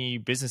many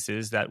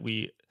businesses that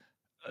we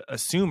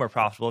assume are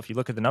profitable, if you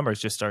look at the numbers,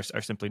 just are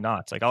simply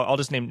not. Like I'll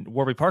just name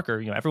Warby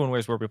Parker. Everyone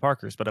wears Warby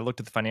Parkers, but I looked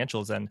at the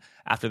financials, and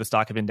after the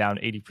stock had been down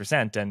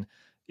 80%, and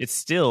it's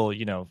still,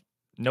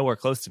 nowhere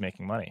close to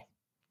making money.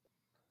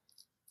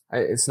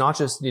 It's not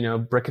just,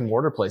 brick and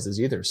mortar places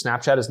either.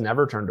 Snapchat has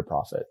never turned a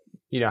profit.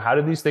 How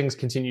do these things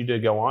continue to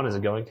go on as a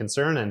going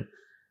concern? And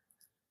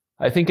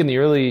I think in the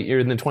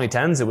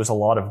 2010s, it was a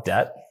lot of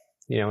debt,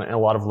 and a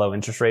lot of low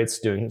interest rates,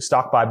 doing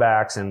stock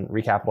buybacks and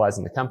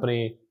recapitalizing the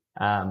company.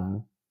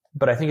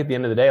 But I think at the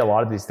end of the day, a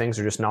lot of these things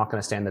are just not going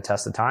to stand the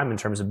test of time in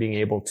terms of being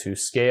able to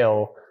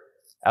scale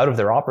out of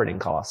their operating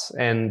costs.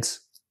 And,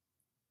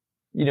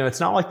 it's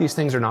not like these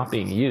things are not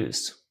being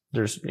used.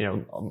 There's,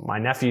 my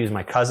nephews,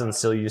 my cousins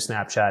still use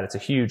Snapchat. It's a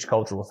huge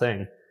cultural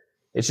thing.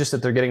 It's just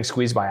that they're getting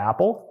squeezed by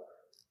Apple,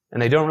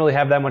 and they don't really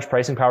have that much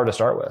pricing power to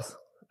start with.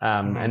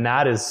 And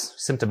that is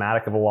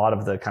symptomatic of a lot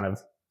of the kind of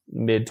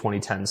mid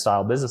 2010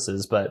 style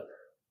businesses. But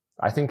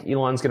I think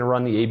Elon's going to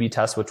run the A/B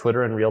test with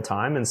Twitter in real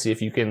time and see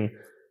if you can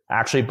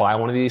actually buy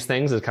one of these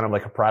things as kind of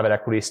like a private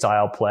equity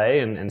style play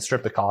and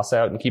strip the costs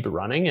out and keep it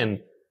running. And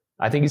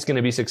I think he's going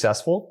to be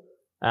successful.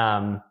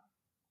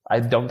 I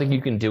don't think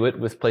you can do it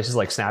with places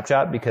like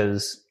Snapchat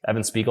because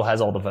Evan Spiegel has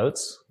all the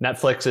votes.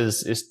 Netflix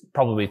is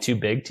probably too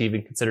big to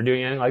even consider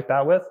doing anything like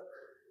that with.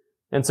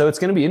 And so it's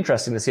going to be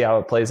interesting to see how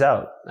it plays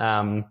out.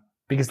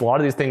 Because a lot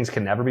of these things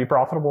can never be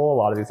profitable. A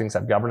lot of these things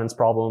have governance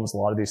problems. A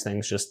lot of these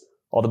things just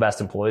all the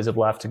best employees have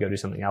left to go do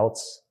something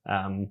else.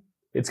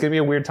 It's going to be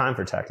a weird time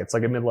for tech. It's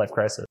like a midlife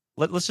crisis.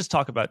 Let's just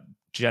talk about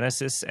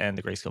Genesis and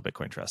the Grayscale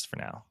Bitcoin Trust for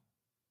now.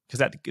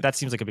 Because that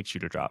seems like a big shoe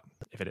to drop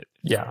if it is.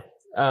 Yeah.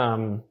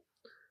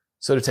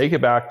 So to take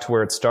it back to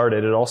where it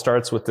started, it all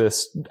starts with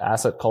this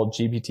asset called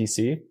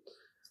GBTC,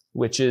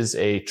 which is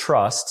a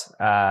trust.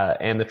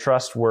 And the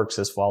trust works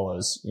as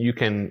follows. You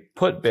can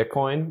put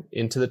Bitcoin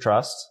into the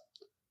trust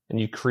and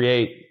you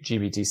create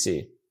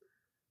GBTC.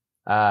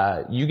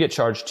 You get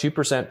charged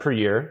 2% per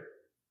year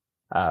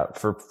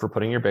for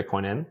putting your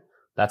Bitcoin in.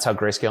 That's how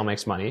Grayscale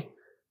makes money.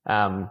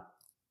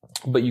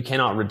 But you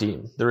cannot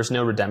redeem. There is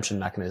no redemption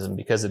mechanism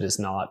because it is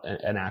not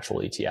an actual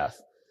ETF.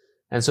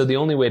 And so the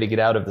only way to get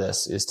out of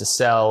this is to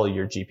sell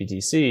your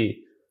GBTC.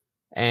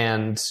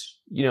 And,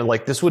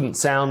 this wouldn't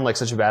sound like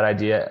such a bad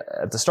idea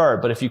at the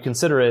start, but if you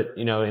consider it,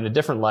 in a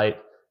different light,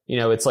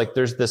 it's like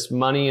there's this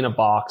money in a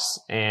box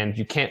and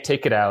you can't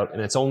take it out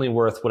and it's only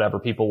worth whatever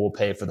people will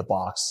pay for the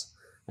box.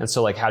 And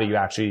so how do you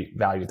actually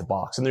value the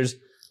box? And there's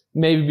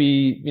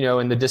maybe,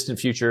 in the distant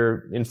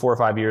future, in 4 or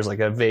 5 years, like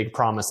a vague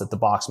promise that the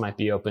box might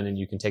be open and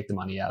you can take the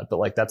money out.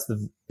 But that's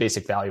the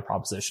basic value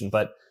proposition.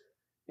 But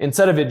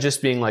instead of it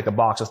just being like a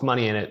box with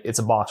money in it, it's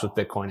a box with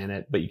Bitcoin in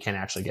it, but you can't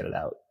actually get it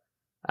out.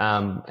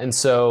 And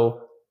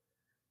so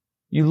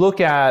you look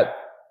at,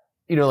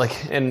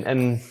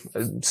 and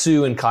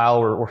Sue and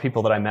Kyle were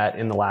people that I met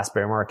in the last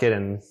bear market,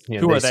 and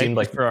who are they? Seemed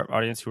like, for our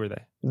audience, who are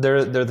they?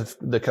 They're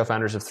the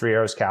co-founders of Three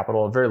Arrows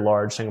Capital, a very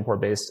large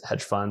Singapore-based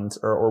hedge fund,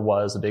 or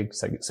was a big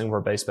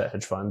Singapore-based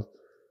hedge fund.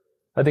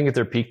 I think at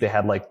their peak they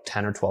had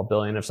 10 or 12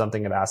 billion of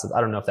something of assets. I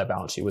don't know if that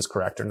balance sheet was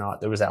correct or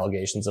not. There was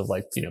allegations of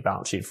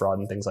balance sheet fraud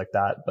and things like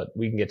that, but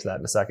we can get to that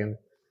in a second.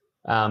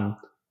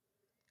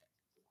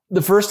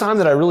 The first time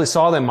that I really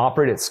saw them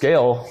operate at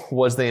scale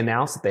was they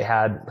announced that they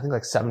had, I think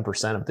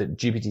 7% of the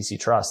GBTC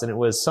trust. And it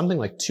was something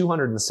like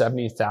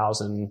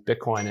 270,000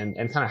 Bitcoin.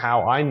 And kind of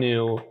how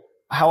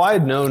I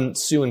had known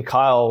Sue and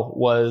Kyle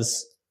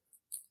was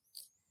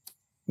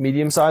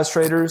medium-sized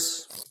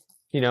traders,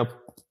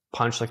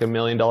 punch $1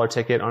 million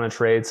ticket on a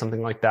trade,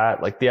 something like that.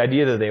 The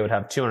idea that they would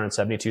have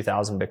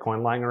 272,000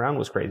 Bitcoin lying around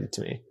was crazy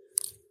to me.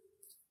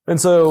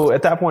 And so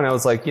at that point I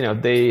was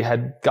they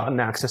had gotten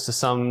access to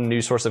some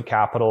new source of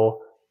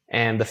capital.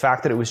 And the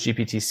fact that it was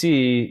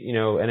GBTC,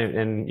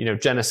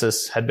 and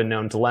Genesis had been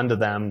known to lend to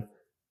them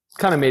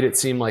kind of made it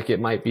seem like it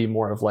might be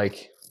more of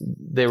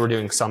they were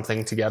doing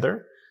something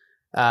together.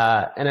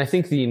 And I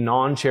think the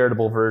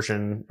non-charitable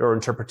version or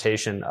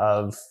interpretation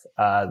of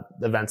the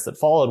events that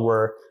followed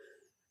were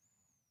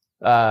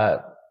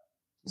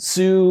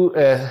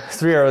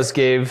Three Arrows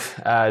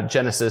gave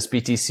Genesis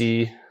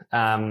BTC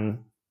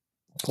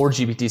or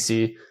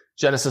GBTC.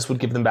 Genesis would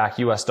give them back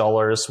US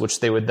dollars, which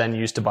they would then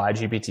use to buy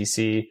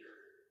GBTC,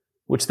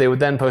 which they would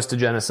then post to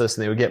Genesis,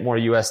 and they would get more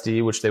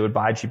USD, which they would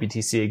buy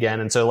GBTC again.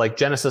 And so like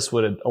Genesis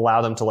would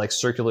allow them to like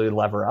circularly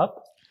lever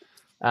up.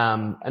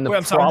 And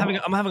I'm sorry,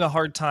 I'm having a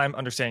hard time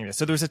understanding this.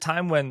 So there was a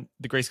time when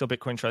the Grayscale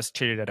Bitcoin Trust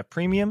traded at a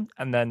premium,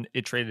 and then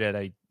it traded at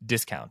a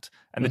discount,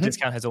 and the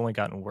discount has only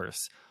gotten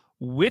worse.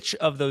 Which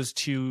of those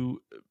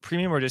two,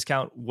 premium or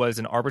discount, was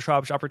an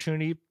arbitrage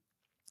opportunity,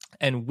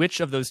 and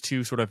which of those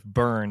two sort of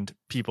burned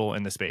people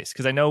in the space?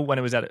 Because I know when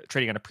it was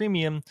trading at a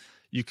premium,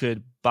 you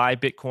could buy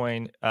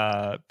Bitcoin,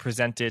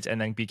 present it, and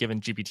then be given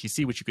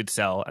GBTC, which you could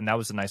sell, and that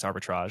was a nice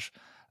arbitrage.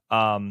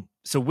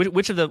 So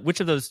which of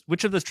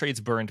those trades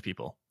burned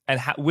people,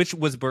 and which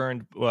was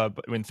burned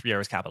in 3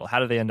 Arrows Capital? How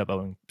did they end up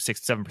owing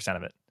 6-7%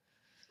 of it?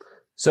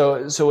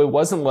 So it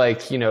wasn't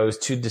like, it was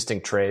two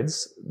distinct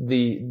trades.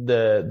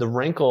 The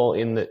wrinkle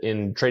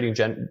in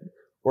trading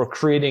or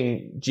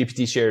creating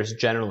GPT shares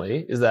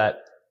generally is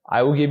that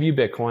I will give you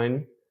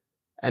Bitcoin,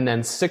 and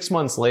then 6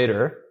 months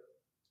later,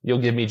 you'll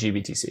give me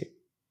GBTC.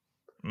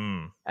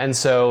 And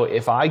so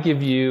if I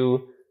give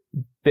you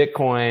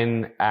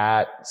Bitcoin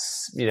at,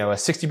 a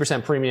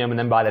 60% premium, and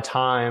then by the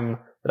time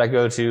that I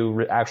go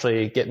to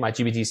actually get my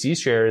GBTC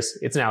shares,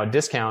 it's now a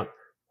discount,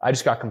 I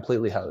just got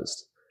completely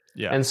hosed.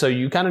 Yeah. And so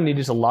you kind of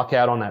needed to luck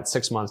out on that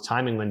 6 month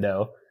timing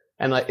window.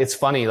 And like, it's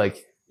funny,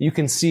 like you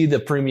can see the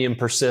premium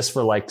persist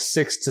for like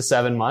 6 to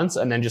 7 months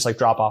and then just like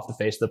drop off the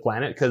face of the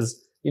planet.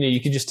 Cause,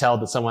 you could just tell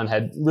that someone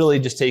had really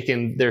just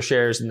taken their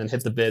shares and then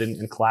hit the bid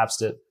and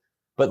collapsed it.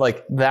 But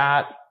like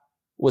that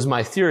was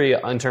my theory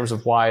in terms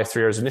of why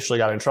 3 Arrows initially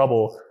got in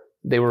trouble.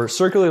 They were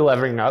circularly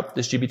levering up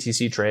this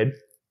GBTC trade.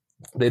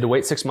 They had to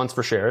wait 6 months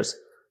for shares.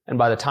 And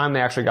by the time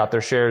they actually got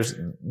their shares,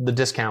 the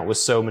discount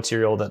was so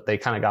material that they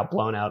kind of got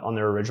blown out on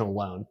their original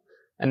loan.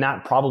 And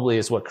that probably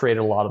is what created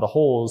a lot of the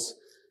holes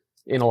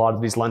in a lot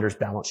of these lenders'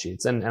 balance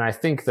sheets. And I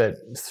think that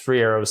 3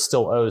 Arrows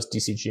still owes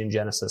DCG and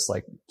Genesis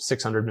like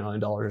 $600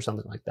 million or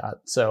something like that.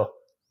 So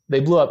they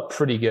blew up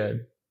pretty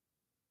good.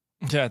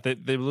 Yeah, they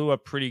blew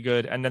up pretty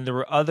good. And then there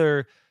were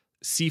other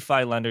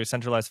CeFi lenders,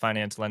 centralized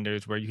finance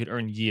lenders, where you could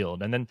earn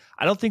yield. And then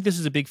I don't think this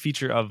is a big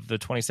feature of the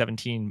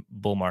 2017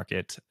 bull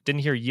market.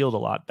 Didn't hear yield a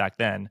lot back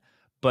then.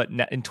 But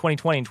in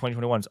 2020 and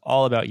 2021, it's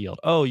all about yield.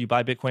 Oh, you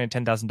buy Bitcoin at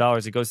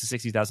 $10,000, it goes to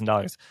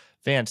 $60,000.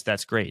 Vance,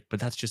 that's great, but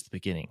that's just the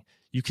beginning.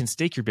 You can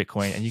stake your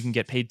Bitcoin and you can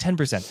get paid 10%,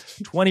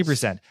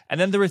 20%. And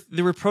then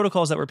there were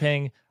protocols that were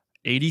paying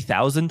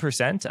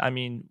 80,000%. I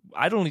mean,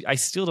 I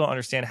still don't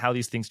understand how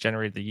these things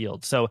generate the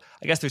yield. So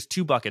I guess there's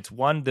two buckets.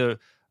 One,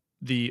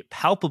 the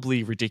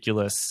palpably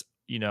ridiculous,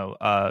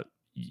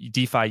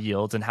 DeFi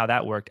yields and how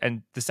that worked.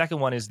 And the second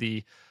one is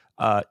the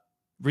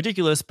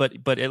ridiculous, but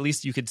at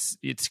least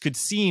it could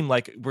seem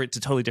like it's a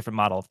totally different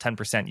model of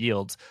 10%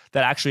 yields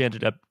that actually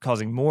ended up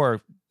causing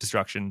more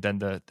destruction than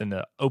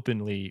the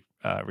openly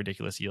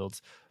ridiculous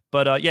yields.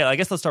 But I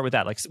guess let's start with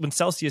that. Like when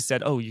Celsius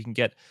said, "Oh, you can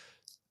get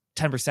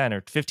 10%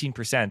 or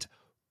 15%,"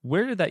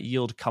 where did that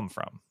yield come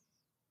from?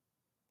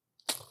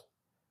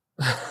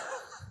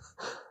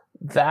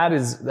 That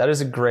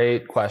is a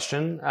great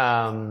question.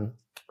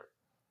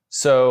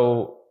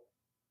 So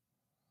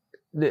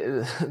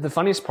the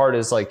funniest part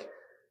is like,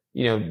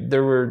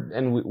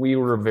 we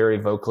were very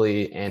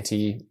vocally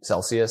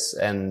anti-Celsius,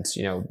 and,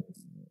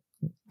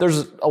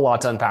 there's a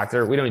lot to unpack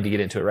there. We don't need to get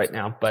into it right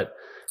now, but,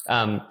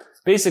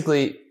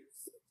 basically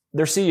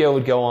their CEO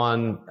would go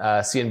on,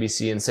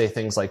 CNBC and say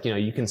things like,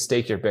 you can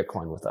stake your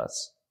Bitcoin with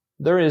us.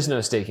 There is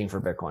no staking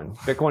for Bitcoin.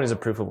 Bitcoin is a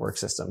proof of work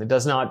system. It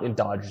does not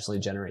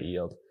endogenously generate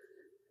yield.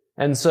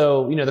 And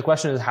so, the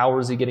question is, how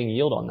is he getting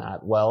yield on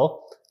that?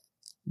 Well,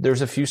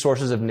 there's a few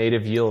sources of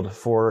native yield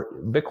for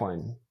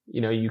Bitcoin.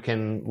 You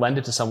can lend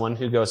it to someone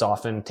who goes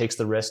off and takes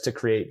the risk to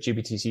create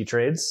GBTC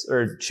trades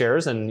or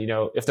shares. And,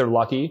 if they're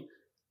lucky,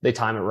 they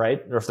time it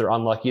right. Or if they're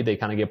unlucky, they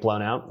kind of get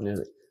blown out.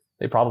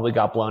 They probably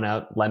got blown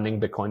out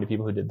lending Bitcoin to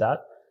people who did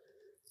that.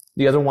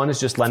 The other one is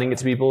just lending it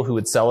to people who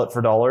would sell it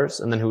for dollars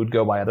and then who would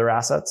go buy other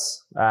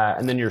assets.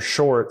 And then you're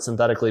short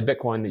synthetically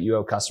Bitcoin that you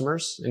owe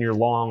customers, and you're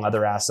long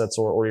other assets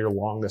or you're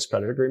long this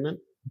credit agreement.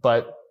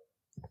 But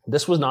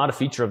this was not a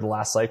feature of the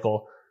last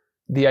cycle.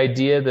 The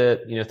idea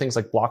that, things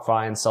like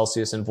BlockFi and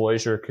Celsius and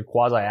Voyager could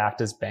quasi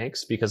act as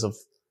banks because of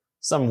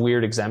some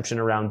weird exemption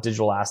around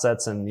digital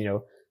assets and,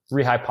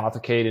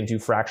 rehypothecate and do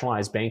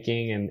fractionalized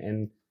banking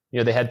and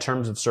they had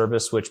terms of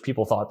service, which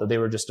people thought that they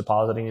were just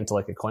depositing into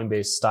like a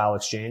Coinbase style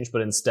exchange,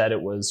 but instead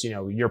it was,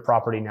 your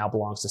property now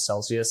belongs to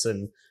Celsius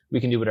and we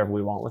can do whatever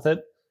we want with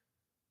it.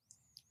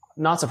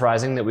 Not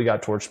surprising that we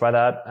got torched by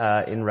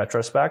that in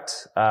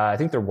retrospect. I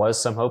think there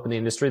was some hope in the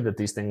industry that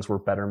these things were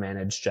better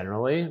managed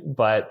generally,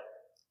 but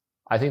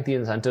I think the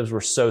incentives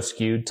were so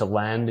skewed to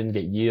lend and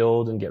get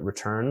yield and get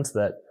returns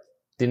that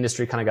the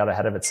industry kind of got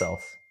ahead of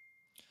itself.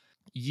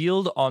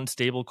 Yield on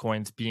stable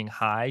coins being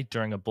high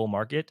during a bull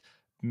market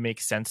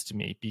make sense to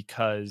me,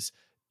 because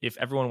if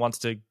everyone wants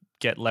to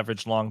get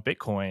leveraged long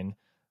Bitcoin,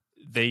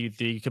 they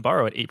could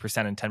borrow at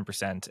 8% and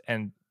 10%,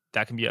 and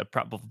that can be a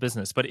profitable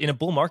business. But in a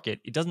bull market,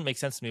 it doesn't make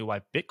sense to me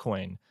why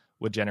Bitcoin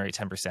would generate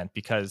 10%,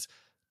 because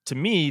to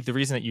me, the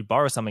reason that you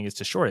borrow something is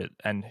to short it.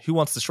 And who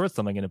wants to short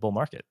something in a bull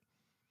market?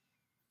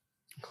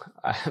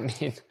 I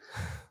mean,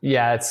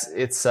 yeah,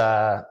 it's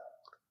the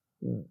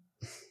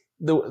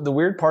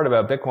weird part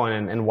about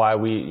Bitcoin and why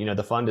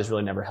the fund has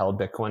really never held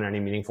Bitcoin in any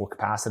meaningful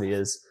capacity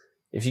is,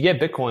 if you get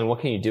Bitcoin, what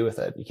can you do with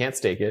it? You can't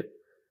stake it.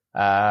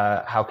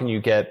 How can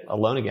you get a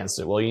loan against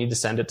it? Well, you need to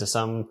send it to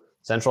some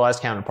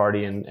centralized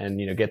counterparty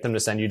and get them to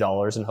send you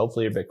dollars, and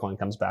hopefully your Bitcoin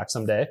comes back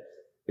someday.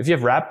 If you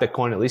have wrapped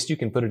Bitcoin, at least you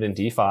can put it in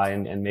DeFi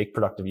and make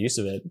productive use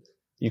of it.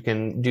 You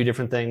can do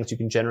different things. You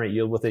can generate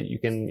yield with it. You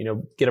can,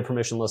 get a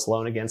permissionless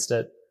loan against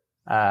it.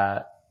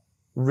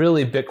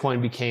 Really,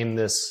 Bitcoin became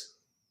this,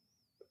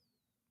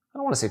 I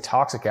don't want to say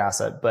toxic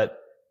asset, but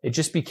it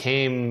just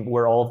became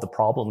where all of the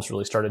problems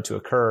really started to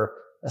occur,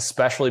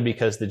 especially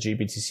because the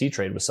GBTC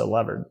trade was so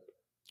levered.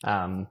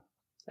 And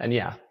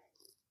yeah.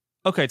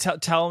 Okay,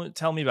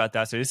 tell me about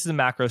that. So this is a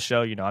macro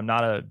show. I'm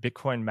not a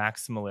Bitcoin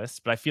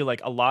maximalist, but I feel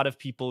like a lot of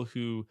people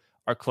who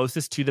are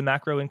closest to the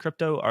macro in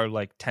crypto are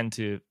tend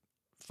to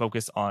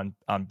focus on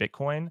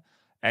Bitcoin.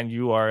 And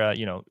you are,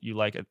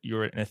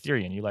 you're an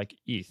Ethereum, you like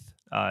ETH,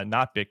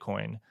 not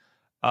Bitcoin.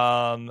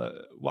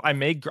 Well, I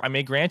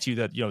may grant you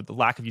that the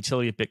lack of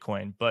utility of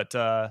Bitcoin, but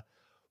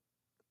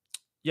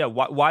yeah,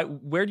 why?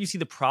 Where do you see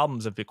the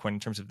problems of Bitcoin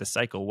in terms of the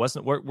cycle?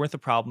 Weren't the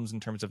problems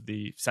in terms of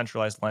the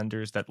centralized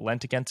lenders that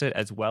lent against it,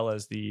 as well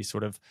as the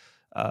sort of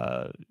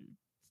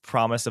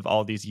promise of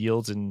all these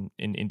yields in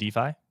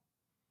DeFi?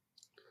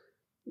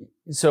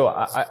 So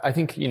I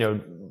think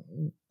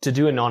to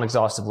do a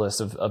non-exhaustive list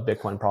of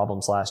Bitcoin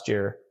problems last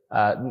year,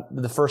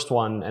 the first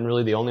one, and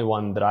really the only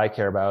one that I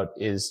care about,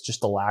 is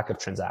just the lack of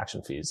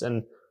transaction fees.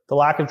 And the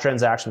lack of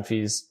transaction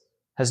fees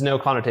has no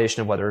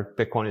connotation of whether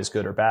Bitcoin is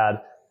good or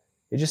bad.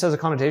 It just has a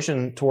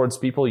connotation towards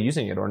people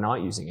using it or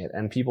not using it.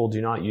 And people do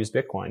not use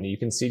Bitcoin. You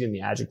can see it in the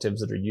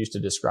adjectives that are used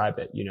to describe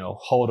it,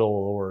 hodl,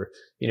 or,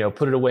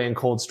 put it away in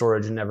cold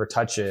storage and never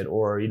touch it.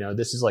 Or,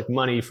 this is like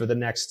money for the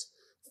next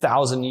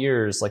 1,000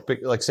 years, like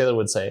Saylor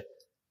would say.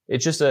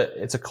 It's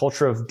a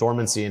culture of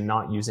dormancy and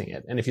not using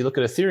it. And if you look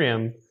at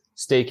Ethereum,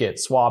 stake it,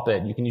 swap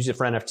it. You can use it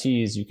for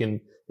NFTs.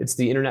 It's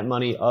the internet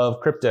money of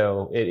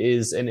crypto. It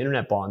is an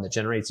internet bond that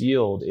generates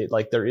yield.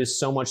 There is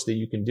so much that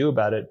you can do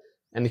about it.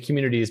 And the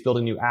community is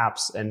building new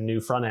apps and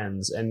new front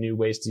ends and new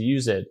ways to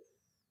use it.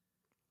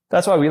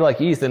 That's why we like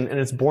ETH, and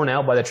it's borne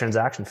out by the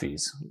transaction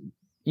fees.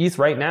 ETH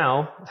right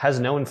now has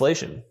no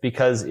inflation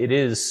because it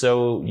is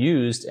so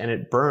used and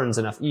it burns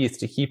enough ETH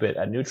to keep it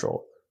at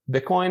neutral.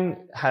 Bitcoin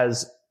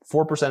has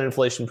 4%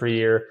 inflation per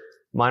year.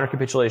 Minor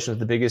capitulation is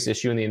the biggest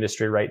issue in the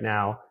industry right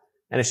now,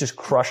 and it's just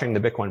crushing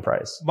the Bitcoin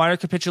price. Minor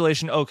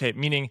capitulation, okay,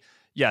 meaning,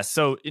 yes,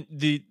 so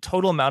the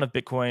total amount of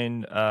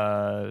Bitcoin,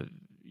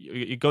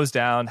 it goes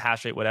down,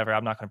 hash rate, whatever.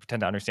 I'm not going to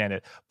pretend to understand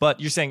it. But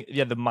you're saying,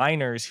 yeah, the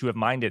miners who have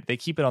mined it, they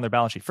keep it on their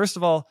balance sheet. First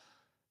of all,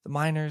 the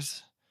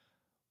miners,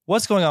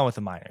 what's going on with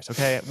the miners?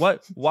 Okay,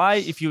 why,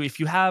 if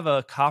you have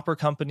a copper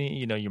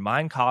company, you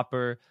mine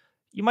copper,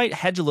 you might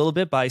hedge a little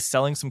bit by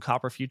selling some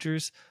copper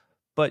futures,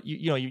 but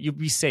you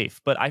be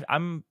safe. But I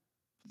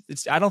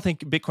don't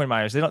think Bitcoin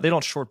miners, they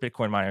don't short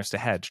Bitcoin miners to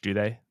hedge, do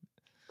they?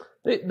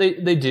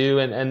 They do,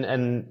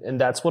 and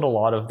that's what a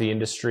lot of the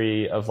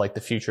industry of the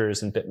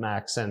futures and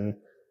BitMax and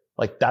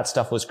that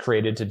stuff was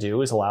created to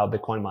do, is allow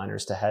Bitcoin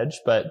miners to hedge.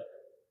 But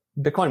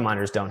Bitcoin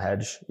miners don't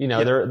hedge.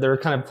 They're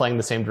kind of playing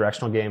the same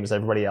directional game as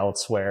everybody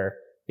else, where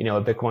a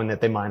Bitcoin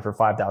that they mine for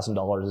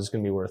 $5,000 is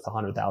going to be worth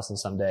 $100,000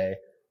 someday.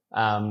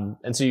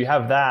 And so you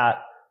have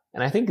that.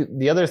 And I think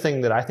the other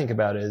thing that I think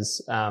about is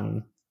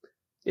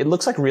it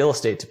looks like real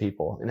estate to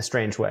people in a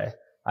strange way.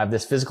 I have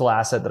this physical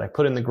asset that I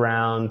put in the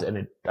ground,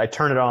 and I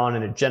turn it on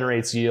and it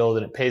generates yield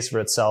and it pays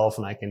for itself,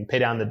 and I can pay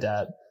down the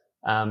debt.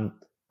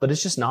 But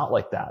it's just not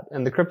like that.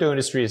 And the crypto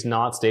industry is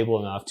not stable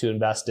enough to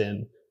invest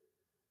in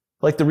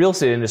like the real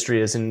estate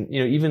industry is. And,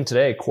 even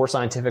today, Core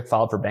Scientific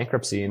filed for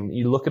bankruptcy, and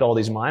you look at all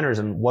these miners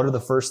and what are the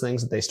first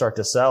things that they start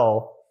to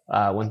sell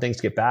when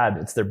things get bad?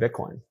 It's their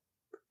Bitcoin.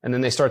 And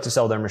then they start to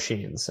sell their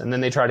machines, and then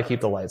they try to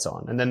keep the lights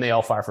on, and then they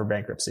all file for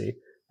bankruptcy.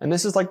 And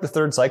this is the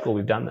third cycle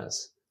we've done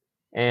this.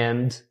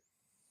 And,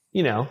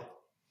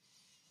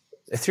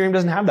 Ethereum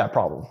doesn't have that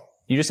problem.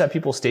 You just have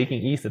people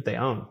staking ETH that they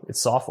own.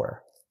 It's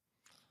software.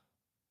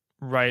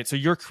 Right. So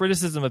your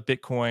criticism of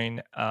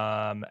Bitcoin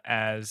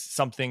as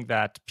something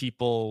that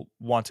people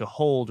want to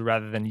hold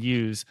rather than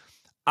use,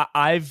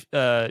 I've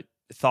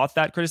thought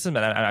that criticism,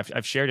 and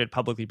I've shared it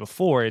publicly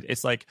before.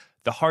 It's like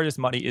the hardest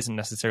money isn't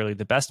necessarily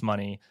the best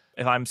money.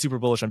 If I'm super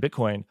bullish on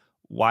Bitcoin,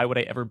 why would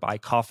I ever buy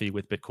coffee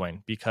with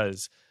Bitcoin?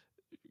 Because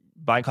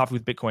buying coffee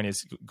with Bitcoin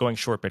is going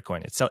short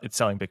Bitcoin. It's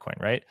selling Bitcoin,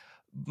 right?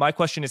 My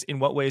question is, in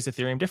what way is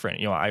Ethereum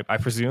different? I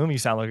presume you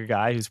sound like a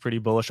guy who's pretty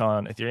bullish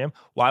on Ethereum.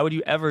 Why would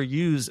you ever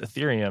use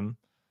Ethereum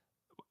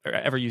or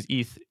ever use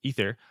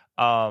Ether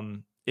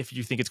if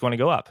you think it's going to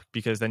go up?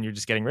 Because then you're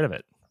just getting rid of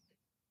it.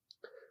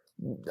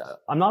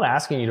 I'm not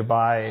asking you to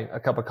buy a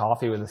cup of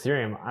coffee with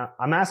Ethereum.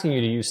 I'm asking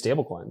you to use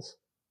stablecoins.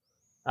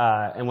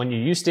 And when you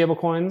use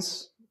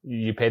stablecoins,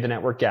 you pay the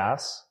network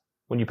gas.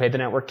 When you pay the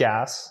network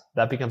gas,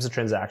 that becomes a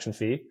transaction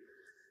fee.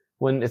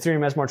 When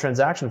Ethereum has more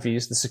transaction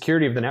fees, the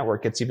security of the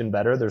network gets even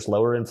better. There's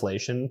lower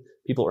inflation.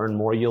 People earn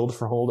more yield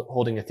for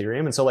holding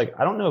Ethereum. And so like,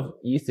 I don't know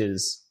if ETH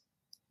is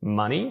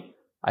money.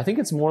 I think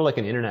it's more like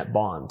an internet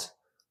bond,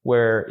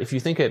 where if you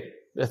think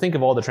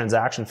of all the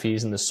transaction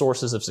fees and the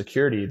sources of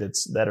security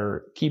that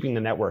are keeping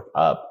the network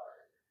up,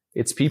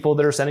 it's people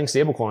that are sending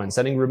stablecoins,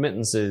 sending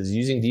remittances,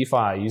 using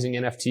DeFi, using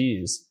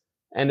NFTs.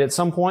 And at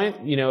some point,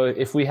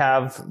 if we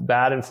have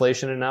bad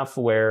inflation enough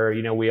where,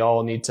 we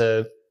all need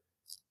to,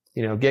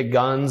 get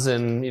guns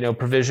and,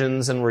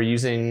 provisions, and we're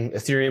using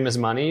Ethereum as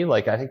money,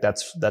 like, I think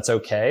that's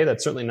okay.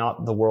 That's certainly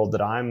not the world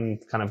that I'm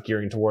kind of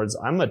gearing towards.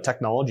 I'm a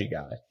technology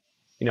guy.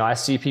 I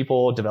see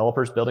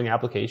developers building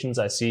applications.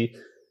 I see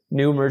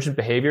new emergent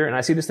behavior, and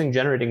I see this thing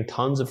generating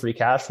tons of free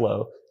cash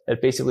flow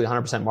at basically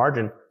 100%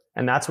 margin.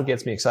 And that's what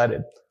gets me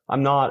excited.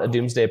 I'm not a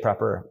doomsday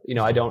prepper.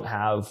 I don't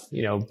have,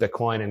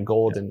 Bitcoin and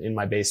gold in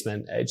my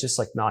basement. It's just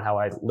like not how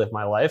I live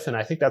my life. And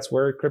I think that's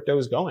where crypto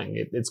is going.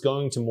 It's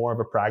going to more of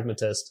a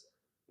pragmatist,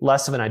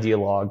 less of an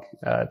ideologue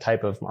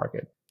type of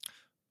market.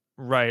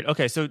 Right.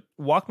 Okay. So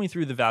walk me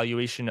through the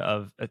valuation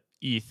of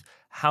ETH.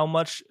 How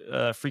much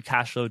free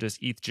cash flow does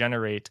ETH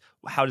generate?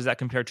 How does that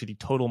compare to the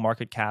total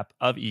market cap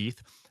of ETH?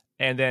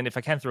 And then if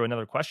I can throw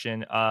another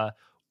question,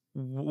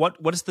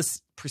 what is the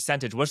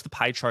percentage? What does the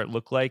pie chart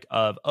look like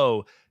of,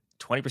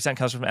 20%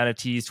 comes from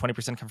NFTs,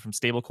 20% come from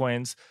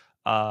stablecoins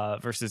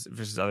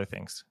versus other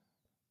things?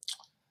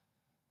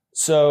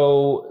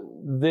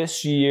 So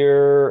this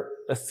year,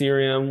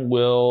 Ethereum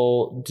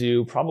will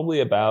do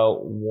probably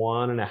about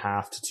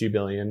 1.5 to 2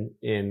 billion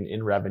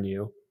in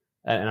revenue.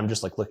 And I'm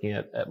just like looking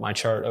at my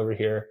chart over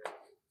here.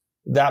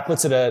 That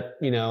puts it at,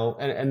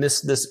 and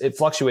this, it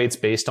fluctuates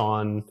based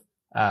on,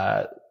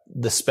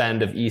 the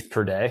spend of ETH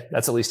per day.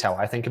 That's at least how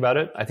I think about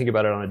it. I think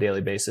about it on a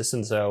daily basis.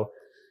 And so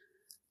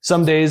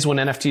some days when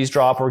NFTs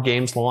drop or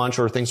games launch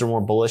or things are more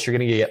bullish, you're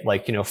going to get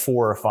like, 4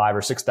 or 5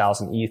 or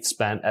 6,000 ETH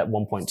spent at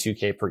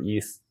 1.2K per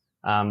ETH.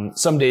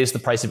 Some days the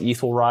price of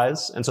ETH will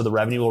rise, and so the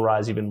revenue will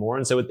rise even more.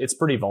 And so it's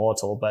pretty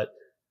volatile, but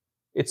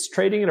it's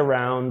trading at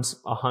around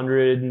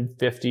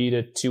 150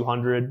 to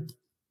 200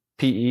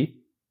 PE,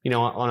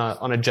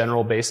 on a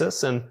general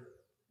basis. And,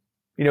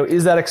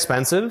 is that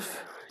expensive?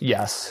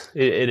 Yes,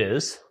 it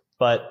is.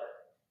 But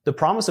the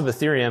promise of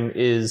Ethereum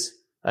is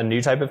a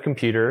new type of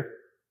computer,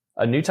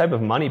 a new type of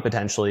money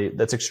potentially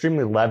that's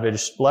extremely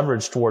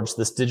leveraged towards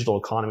this digital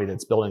economy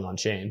that's building on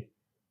chain.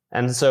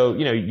 And so,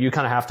 you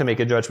kind of have to make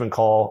a judgment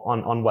call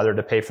on whether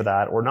to pay for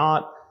that or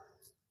not,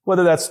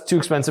 whether that's too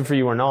expensive for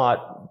you or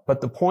not.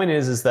 But the point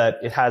is that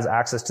it has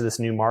access to this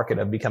new market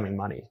of becoming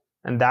money.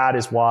 And that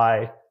is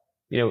why,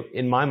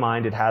 in my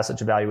mind, it has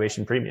such a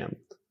valuation premium.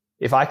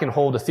 If I can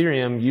hold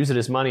Ethereum, use it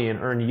as money,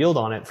 and earn yield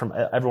on it from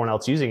everyone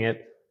else using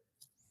it,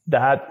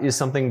 that is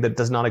something that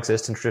does not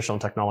exist in traditional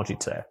technology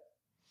today.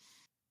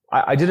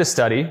 I did a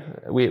study.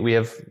 We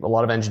have a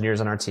lot of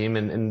engineers on our team,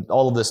 and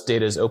all of this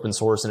data is open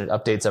source, and it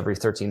updates every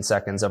 13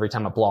 seconds, every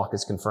time a block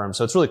is confirmed.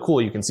 So it's really cool.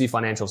 You can see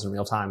financials in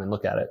real time and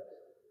look at it.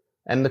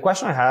 And the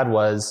question I had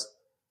was,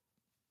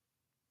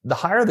 the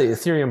higher the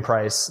Ethereum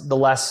price, the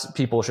less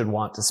people should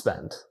want to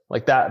spend.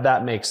 Like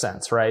that makes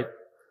sense, right?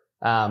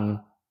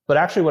 But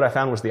actually what I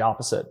found was the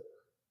opposite.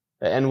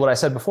 And what I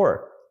said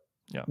before,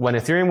 when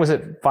Ethereum was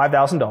at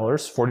 $5,000,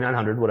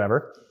 $4,900,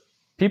 whatever,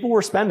 people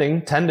were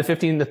spending 10 to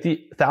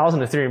 15,000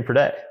 Ethereum per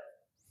day.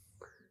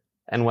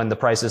 And when the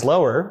price is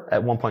lower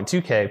at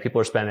 1.2K,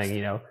 people are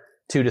spending,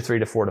 2 to 3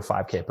 to 4 to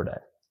 5K per day.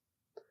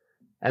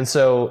 And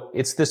so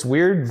it's this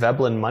weird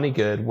Veblen money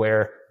good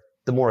where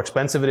the more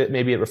expensive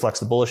maybe it reflects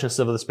the bullishness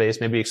of the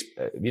space, maybe,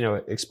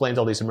 explains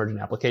all these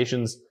emergent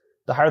applications.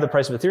 The higher the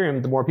price of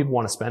Ethereum, the more people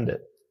want to spend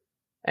it.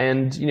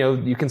 And,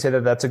 you can say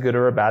that that's a good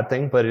or a bad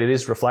thing, but it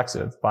is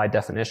reflexive by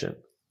definition.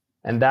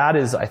 And that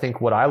is, I think,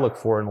 what I look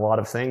for in a lot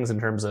of things in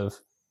terms of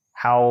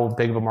how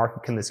big of a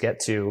market can this get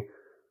to?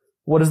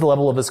 What is the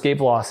level of escape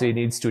velocity it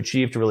needs to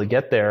achieve to really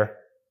get there?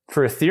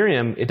 For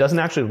Ethereum, it doesn't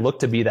actually look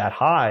to be that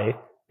high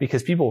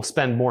because people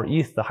spend more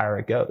ETH the higher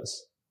it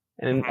goes.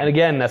 And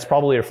again, that's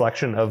probably a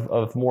reflection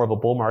of more of a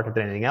bull market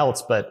than anything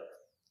else, but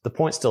the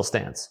point still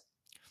stands.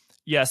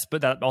 Yes,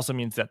 but that also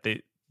means that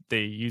they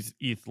use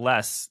ETH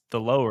less the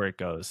lower it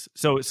goes.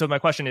 So my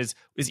question is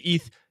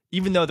ETH,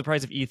 even though the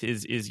price of ETH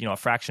is a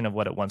fraction of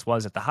what it once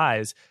was at the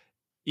highs,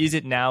 is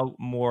it now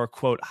more,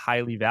 quote,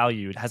 highly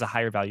valued, has a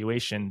higher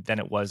valuation than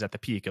it was at the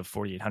peak of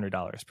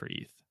 $4,800 per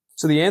ETH?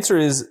 So the answer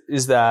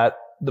is that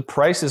the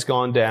price has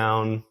gone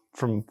down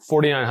from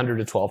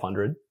 $4,900 to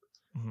 $1,200.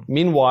 Mm-hmm.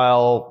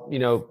 Meanwhile,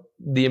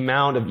 the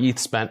amount of ETH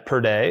spent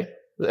per day,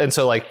 and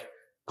so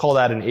call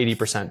that an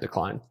 80%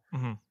 decline.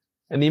 Mm-hmm.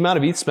 And the amount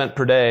of ETH spent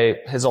per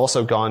day has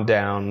also gone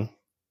down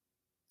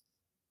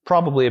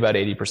probably about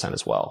 80%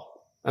 as well.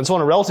 And so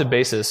on a relative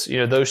basis,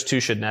 those two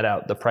should net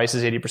out. The price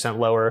is 80%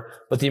 lower,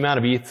 but the amount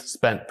of ETH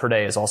spent per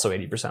day is also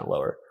 80%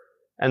 lower.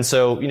 And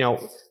so,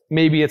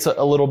 maybe it's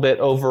a little bit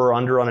over or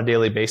under on a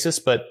daily basis,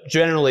 but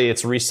generally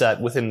it's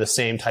reset within the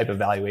same type of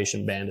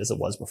valuation band as it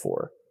was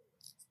before.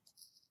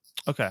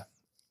 Okay.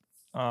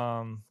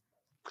 So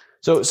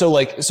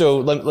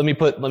let me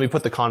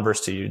put the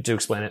converse to you to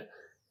explain it.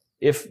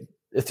 If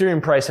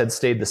Ethereum price had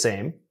stayed the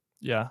same,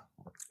 yeah,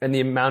 and the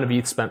amount of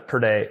ETH spent per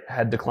day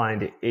had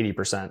declined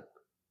 80%,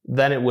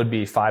 then it would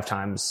be 5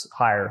 times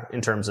higher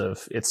in terms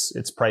of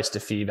its price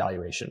to fee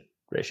valuation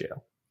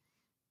ratio.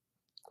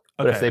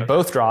 But if they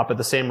both drop at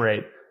the same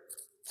rate,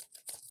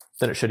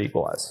 then it should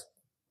equalize.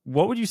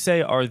 What would you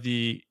say are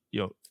the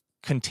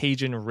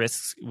contagion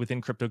risks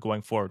within crypto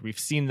going forward? We've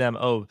seen them.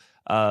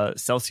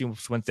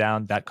 Celsius went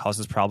down, that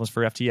causes problems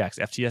for FTX.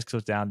 FTX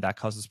goes down, that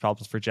causes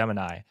problems for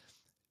Gemini.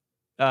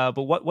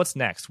 But what's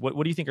next?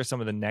 What do you think are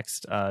some of the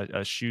next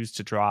shoes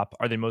to drop?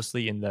 Are they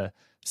mostly in the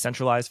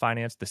centralized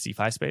finance, the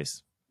CeFi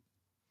space?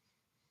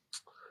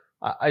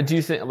 I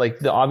do think like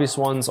the obvious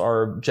ones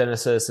are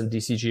Genesis and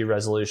DCG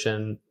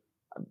resolution.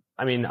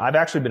 I mean, I've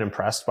actually been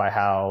impressed by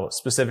how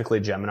specifically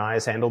Gemini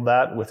has handled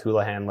that with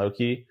Houlihan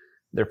Lokey.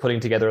 They're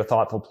putting together a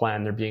thoughtful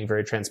plan. They're being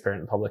very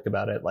transparent and public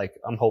about it. Like,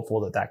 I'm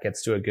hopeful that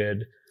gets to a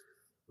good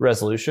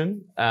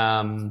resolution.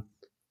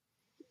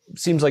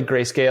 Seems like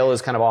Grayscale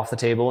is kind of off the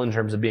table in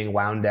terms of being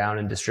wound down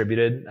and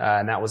distributed.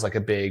 And that was like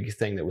a big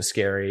thing that was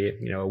scary,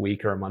 a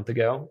week or a month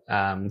ago.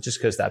 Just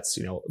because that's,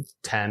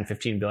 10,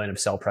 15 billion of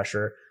sell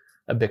pressure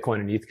of Bitcoin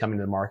and ETH coming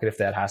to the market if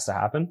that has to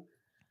happen.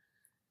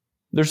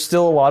 There's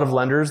still a lot of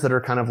lenders that are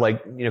kind of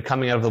like,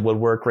 coming out of the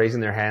woodwork, raising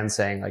their hands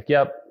saying like,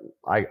 yep,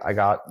 I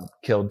got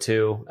killed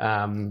too.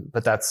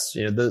 But that's,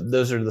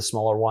 those are the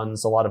smaller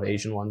ones, a lot of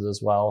Asian ones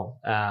as well.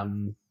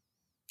 I'm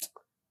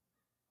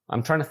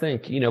trying to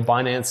think,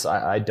 Binance,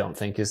 I don't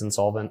think is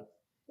insolvent.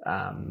 They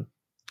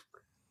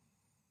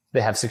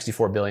have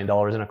 $64 billion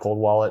in a cold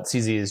wallet.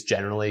 CZ is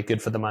generally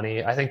good for the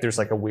money. I think there's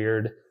like a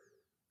weird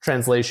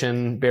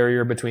translation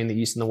barrier between the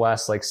East and the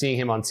West, like seeing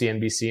him on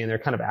CNBC and they're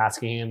kind of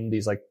asking him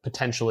these like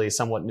potentially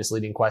somewhat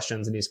misleading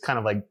questions and he's kind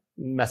of like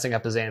messing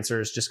up his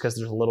answers just because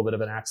there's a little bit of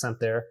an accent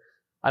there.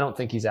 I don't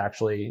think he's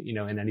actually,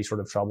 in any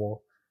sort of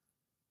trouble.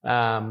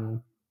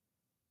 Maybe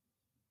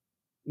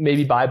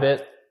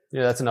Bybit,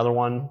 that's another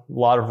one. A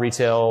lot of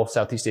retail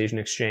Southeast Asian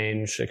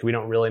exchange. Like we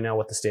don't really know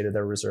what the state of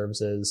their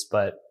reserves is,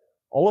 but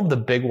all of the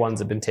big ones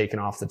have been taken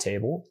off the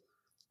table.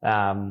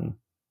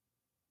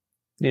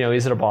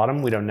 Is it a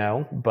bottom? We don't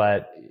know,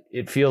 but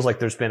it feels like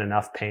there's been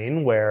enough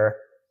pain where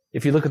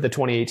if you look at the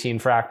 2018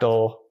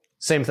 fractal,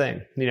 same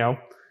thing,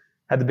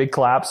 had the big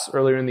collapse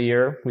earlier in the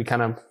year. We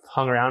kind of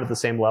hung around at the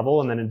same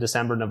level. And then in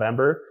December,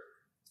 November,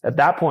 at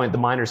that point, the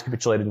miners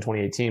capitulated in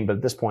 2018, but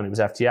at this point it was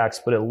FTX,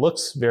 but it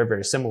looks very,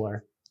 very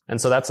similar.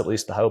 And so that's at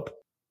least the hope.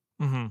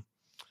 Mm-hmm.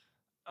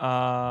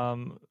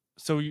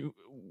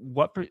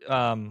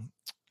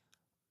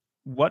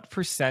 What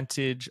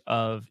percentage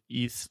of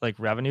ETH like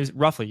revenues,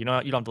 roughly, you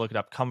don't have to look it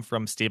up, come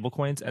from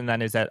stablecoins? And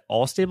then is that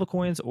all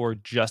stablecoins or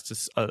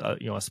just a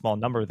small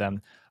number of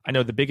them? I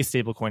know the biggest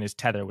stablecoin is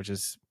Tether, which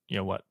is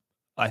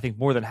I think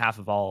more than half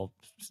of all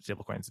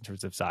stablecoins in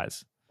terms of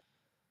size.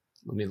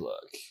 Let me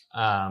look.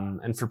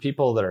 And for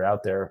people that are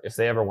out there, if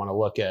they ever want to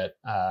look at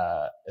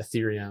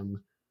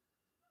Ethereum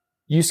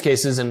use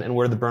cases and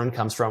where the burn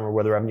comes from or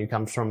where the revenue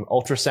comes from,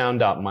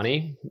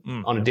 ultrasound.money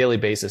on a daily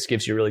basis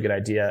gives you a really good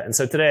idea. And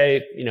so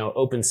today,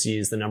 OpenSea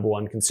is the number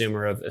 1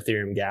 consumer of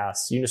Ethereum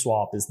gas.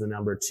 Uniswap is the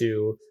number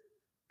 2.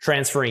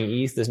 Transferring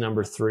ETH is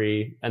number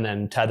 3. And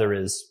then Tether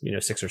is,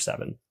 6 or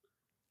 7.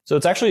 So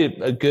it's actually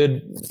a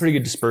pretty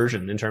good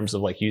dispersion in terms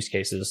of like use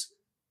cases.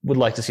 Would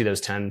like to see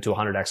those 10 to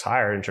 100x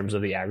higher in terms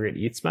of the aggregate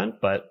ETH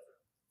spent, but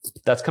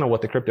that's kind of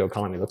what the crypto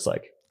economy looks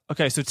like.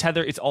 Okay. So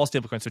Tether, it's all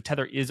stablecoin. So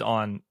Tether is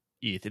on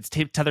ETH.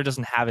 Tether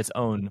doesn't have its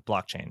own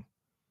blockchain.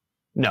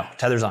 No,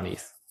 Tether's on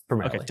ETH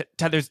primarily. Okay,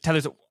 Tether's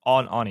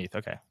on ETH.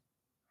 Okay.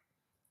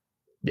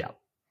 Yeah.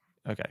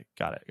 Okay,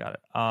 got it.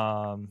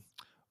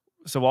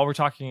 So while we're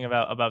talking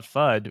about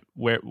FUD,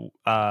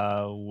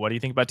 what do you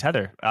think about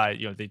Tether?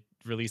 They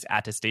release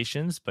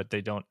attestations, but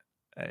they don't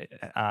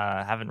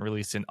haven't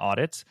released an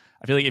audit.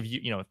 I feel like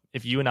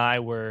if you and I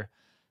were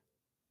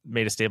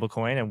made a stable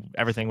coin and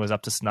everything was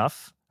up to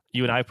snuff,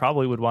 you and I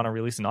probably would want to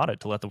release an audit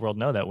to let the world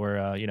know that we're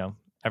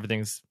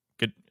everything's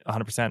good,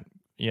 100%,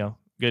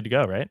 good to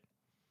go, right?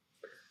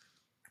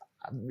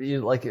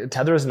 Like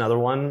Tether is another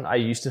one. I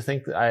used to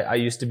think I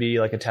used to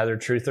be like a Tether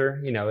truther.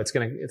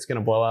 It's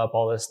gonna blow up,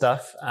 all this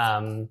stuff.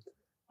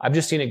 I've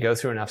just seen it go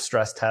through enough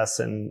stress tests,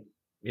 and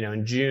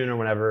in June or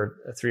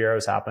whenever 3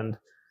 Arrows happened,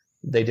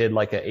 they did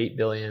like a 8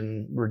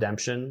 billion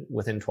redemption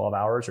within 12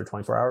 hours or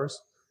 24 hours,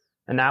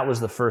 and that was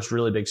the first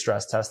really big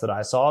stress test that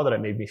I saw that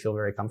it made me feel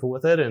very comfortable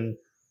with it. And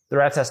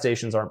their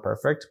attestations aren't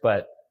perfect,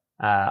 but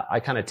I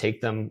kind of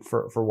take them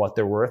for what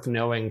they're worth,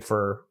 knowing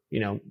for,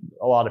 a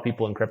lot of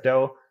people in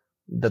crypto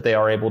that they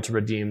are able to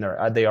redeem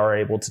they are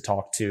able to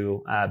talk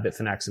to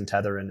Bitfinex and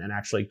Tether and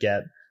actually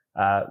get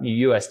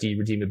USD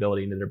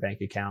redeemability into their bank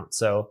account.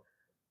 So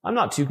I'm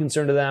not too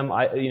concerned to them.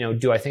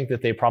 Do I think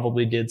that they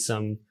probably did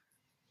some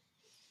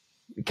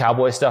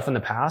cowboy stuff in the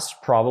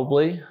past,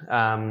 probably,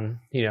 and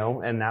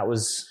that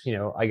was,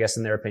 I guess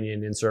in their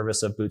opinion, in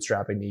service of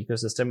bootstrapping the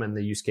ecosystem and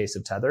the use case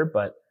of Tether.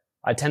 But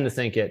I tend to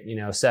think at,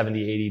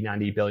 70, 80,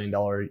 $90 billion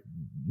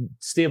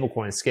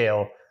stablecoin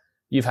scale,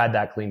 you've had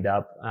that cleaned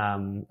up.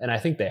 And I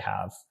think they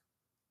have.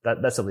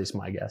 That's at least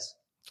my guess.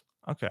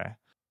 Okay.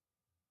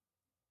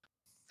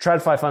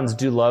 TradFi funds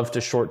do love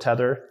to short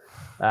Tether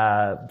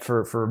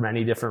for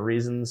many different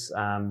reasons.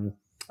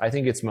 I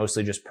think it's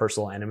mostly just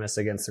personal animus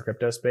against the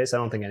crypto space. I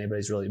don't think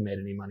anybody's really made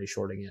any money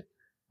shorting it.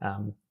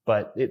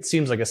 But it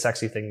seems like a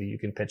sexy thing that you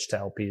can pitch to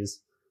LPs.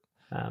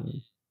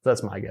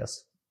 That's my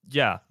guess.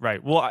 Yeah,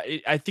 right. Well,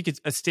 I think it's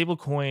a stable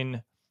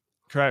coin.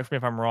 Correct me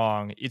if I'm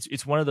wrong.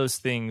 It's one of those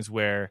things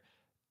where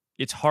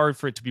it's hard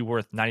for it to be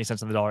worth 90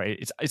 cents on the dollar.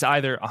 It's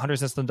either 100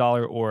 cents on the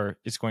dollar or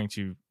it's going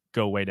to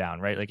go way down,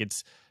 right? Like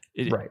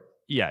right.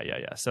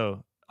 Yeah.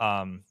 So,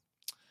 all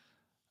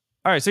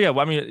right. So yeah,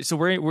 well, I mean, so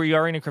we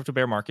are in a crypto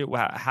bear market.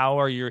 How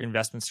are your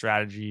investment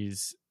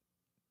strategies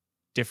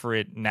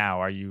different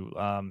now? Are you,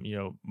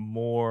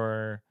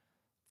 more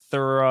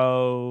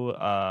thorough?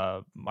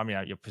 I mean,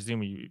 I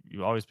presume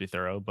you always be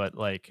thorough, but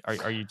like,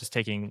 are you just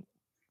taking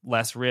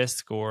less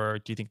risk, or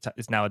do you think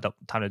it's now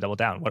time to double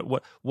down?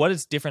 What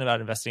is different about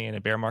investing in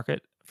a bear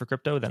market for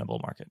crypto than a bull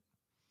market?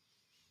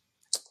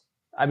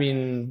 I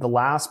mean, the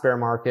last bear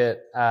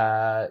market,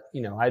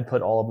 I'd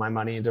put all of my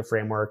money into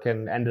Framework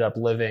and ended up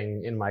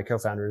living in my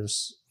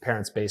co-founder's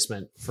parents'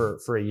 basement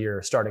for a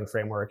year starting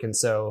Framework. And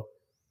so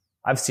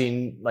I've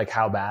seen like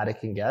how bad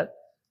it can get.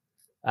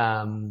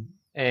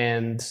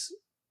 And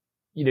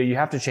you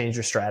have to change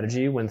your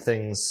strategy when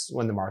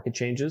the market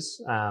changes.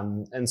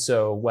 And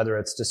so whether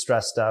it's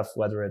distressed stuff,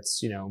 whether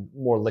it's,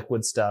 more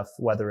liquid stuff,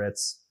 whether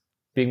it's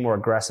being more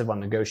aggressive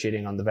on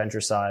negotiating on the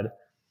venture side,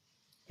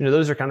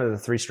 those are kind of the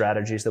three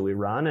strategies that we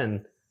run.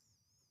 And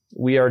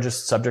we are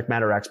just subject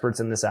matter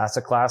experts in this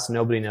asset class.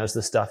 Nobody knows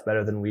this stuff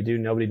better than we do.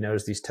 Nobody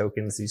knows these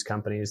tokens, these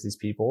companies, these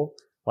people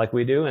like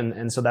we do.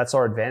 And so that's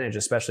our advantage,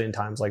 especially in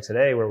times like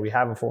today where we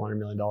have a $400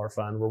 million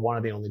fund. We're one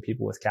of the only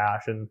people with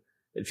cash, and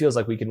it feels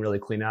like we can really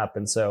clean up.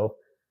 And so,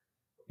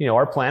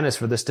 our plan is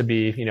for this to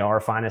be,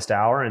 our finest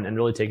hour and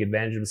really take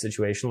advantage of the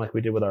situation like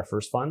we did with our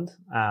first fund.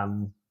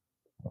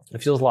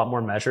 It feels a lot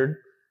more measured,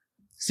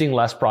 seeing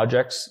less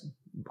projects,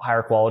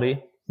 higher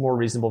quality, more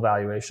reasonable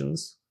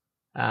valuations.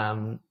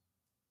 But,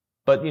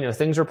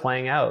 things are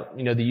playing out,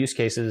 the use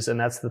cases, and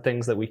that's the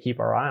things that we keep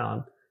our eye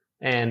on.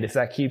 And if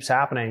that keeps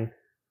happening,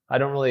 I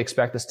don't really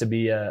expect this to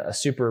be a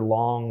super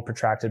long,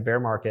 protracted bear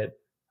market.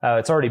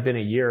 It's already been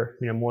a year,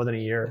 more than a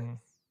year. Mm-hmm.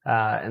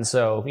 And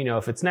so,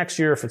 if it's next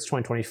year, if it's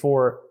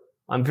 2024,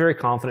 I'm very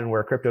confident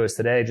where crypto is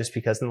today, just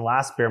because in the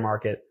last bear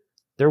market,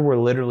 there were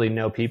literally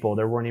no people.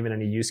 There weren't even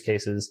any use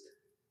cases.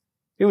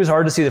 It was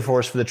hard to see the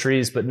forest for the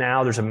trees, but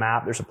now there's a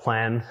map, there's a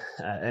plan,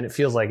 and it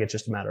feels like it's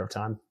just a matter of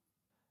time.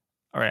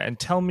 All right. And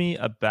tell me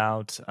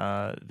about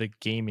the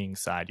gaming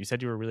side. You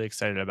said you were really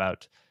excited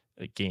about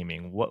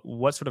gaming.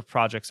 What sort of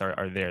projects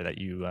are there that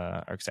you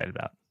are excited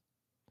about?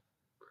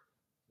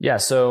 Yeah.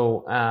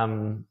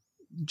 So,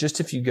 just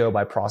if you go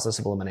by process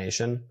of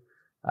elimination,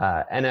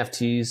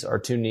 NFTs are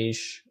too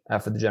niche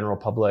for the general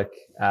public.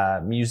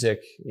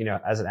 Music,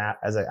 as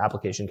an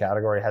application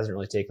category, hasn't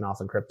really taken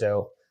off in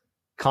crypto.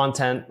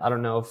 Content, I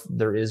don't know if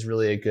there is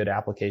really a good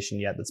application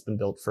yet that's been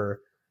built for,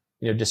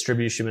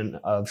 distribution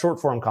of short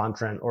form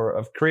content or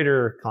of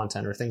creator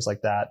content or things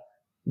like that.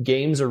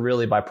 Games are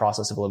really, by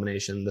process of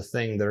elimination, the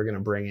thing that are going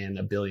to bring in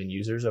 1 billion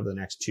users over the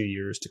next 2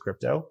 years to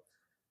crypto.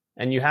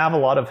 And you have a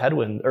lot of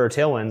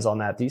tailwinds on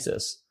that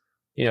thesis.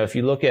 If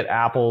you look at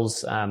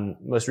Apple's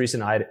most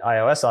recent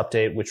iOS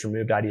update, which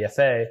removed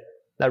IDFA,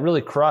 that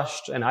really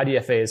crushed. And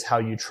IDFA is how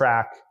you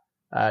track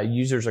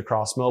users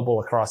across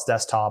mobile, across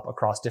desktop,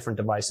 across different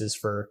devices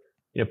for,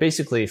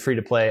 basically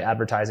free-to-play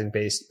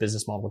advertising-based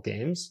business model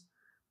games.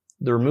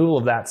 The removal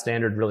of that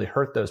standard really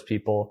hurt those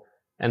people.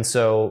 And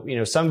so,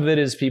 some of it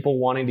is people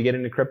wanting to get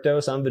into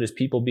crypto. Some of it is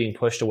people being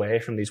pushed away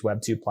from these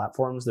Web2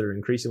 platforms that are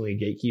increasingly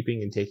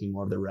gatekeeping and taking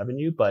more of their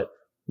revenue. But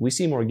we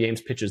see more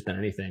games pitches than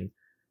anything.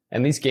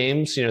 And these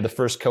games, the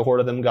first cohort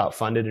of them got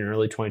funded in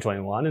early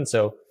 2021. And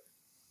so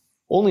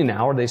only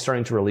now are they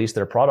starting to release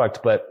their product,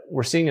 but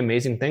we're seeing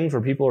amazing things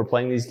where people are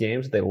playing these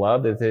games that they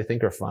love, that they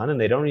think are fun, and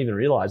they don't even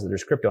realize that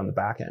there's crypto on the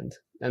back end.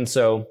 And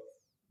so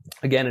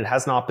again, it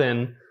has not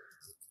been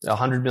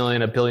 100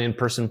 million, 1 billion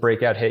person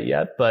breakout hit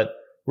yet, but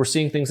we're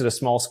seeing things at a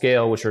small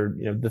scale, which are,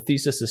 the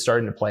thesis is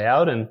starting to play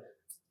out, and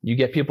you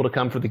get people to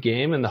come for the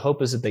game. And the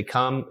hope is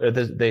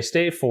that they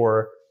stay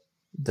for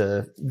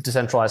the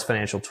decentralized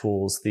financial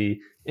tools, the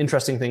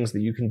interesting things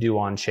that you can do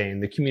on chain,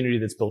 the community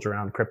that's built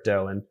around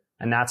crypto.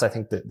 And that's, I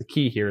think, the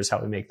key here is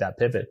how we make that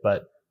pivot.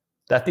 But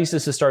that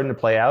thesis is starting to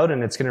play out,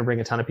 and it's going to bring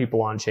a ton of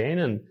people on chain,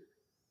 and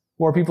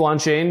more people on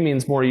chain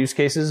means more use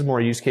cases. More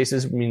use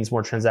cases means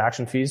more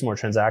transaction fees. More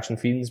transaction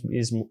fees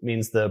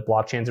means the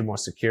blockchains are more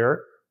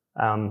secure.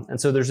 And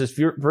so there's this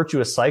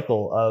virtuous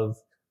cycle of,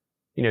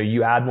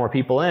 you add more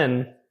people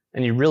in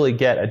and you really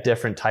get a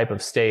different type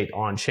of state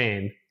on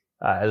chain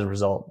as a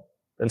result.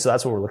 And so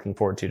that's what we're looking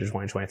forward to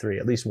 2023,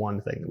 at least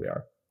one thing that we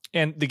are.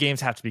 And the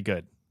games have to be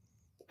good.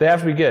 They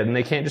have to be good, and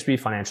they can't just be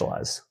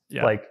financialized.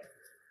 Yeah. Like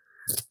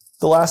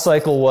the last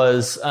cycle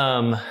was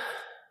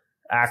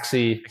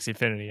Axie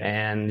Infinity,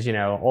 yeah. and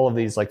all of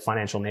these like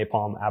financial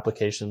napalm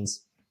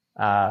applications.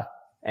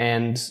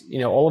 And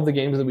all of the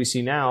games that we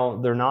see now,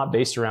 they're not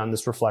based around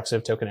this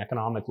reflexive token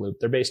economic loop.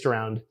 They're based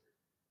around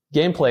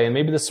gameplay, and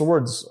maybe the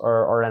swords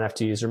are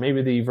NFTs, or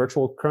maybe the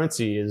virtual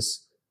currency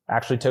is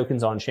actually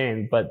tokens on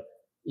chain. But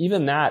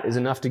even that is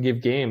enough to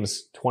give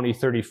games 20,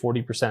 30,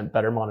 40%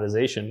 better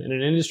monetization. In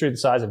an industry the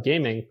size of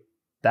gaming,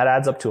 that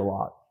adds up to a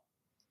lot.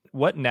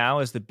 What now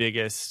is the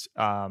biggest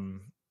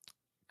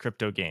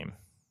crypto game?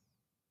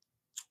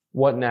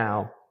 What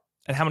now?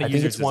 And how many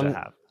users does it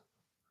have?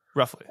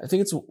 Roughly. I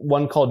think it's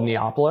one called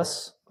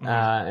Neopolis,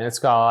 and it's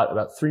got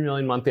about 3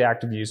 million monthly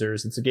active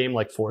users. It's a game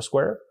like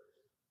Foursquare,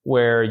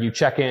 where you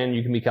check in,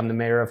 you can become the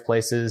mayor of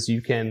places,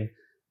 you can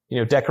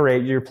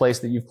decorate your place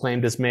that you've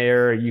claimed as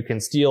mayor, you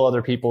can steal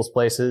other people's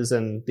places,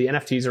 and the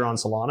NFTs are on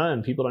Solana,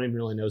 and people don't even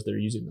really know they're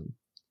using them.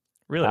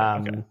 Really?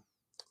 Okay.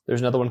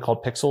 There's another one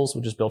called Pixels,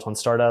 which is built on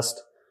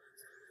Stardust,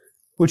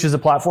 which is a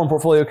platform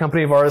portfolio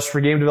company of ours for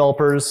game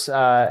developers,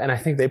 and I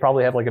think they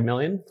probably have like 1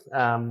 million.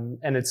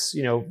 And it's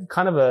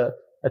kind of a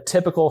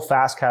typical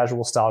fast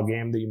casual style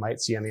game that you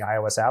might see on the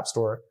iOS App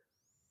Store.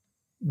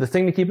 The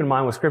thing to keep in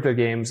mind with crypto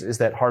games is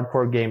that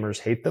hardcore gamers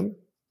hate them.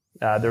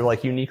 They're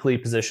like uniquely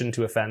positioned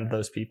to offend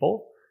those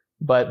people.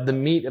 But the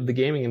meat of the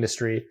gaming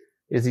industry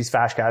is these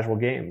fast casual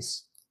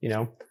games,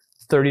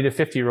 30 to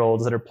 50 year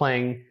olds that are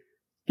playing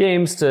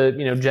games to,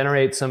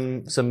 generate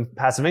some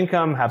passive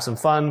income, have some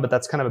fun, but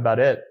that's kind of about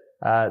it.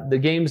 The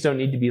games don't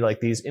need to be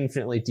like these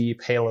infinitely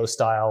deep Halo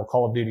style,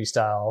 Call of Duty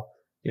style,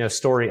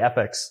 story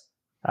epics.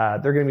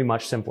 They're going to be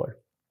much simpler.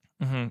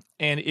 Mm-hmm.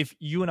 And if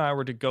you and I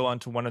were to go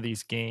onto one of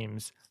these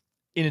games,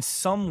 in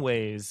some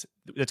ways,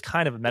 it's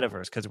kind of a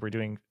metaverse because we're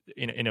doing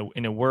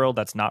in a world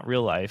that's not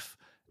real life,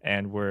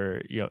 and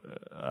we're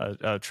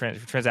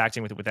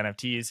transacting with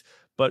NFTs.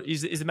 But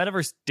is the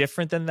metaverse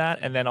different than that?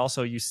 And then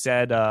also you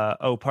said,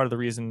 part of the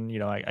reason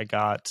I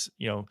got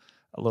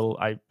a little,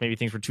 maybe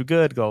things were too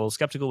good, got a little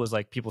skeptical, was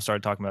like people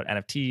started talking about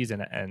NFTs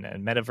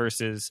and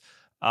metaverses.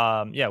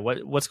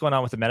 What's going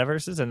on with the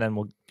metaverses, and then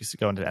we'll just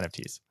go into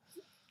NFTs.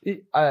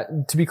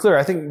 To be clear,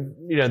 I think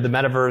the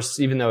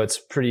metaverse, even though it's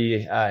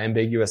pretty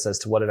ambiguous as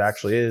to what it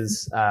actually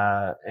is,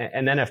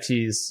 and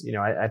NFTs,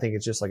 I think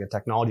it's just like a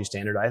technology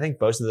standard. I think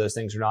both of those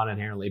things are not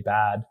inherently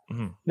bad.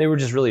 Mm-hmm. They were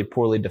just really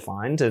poorly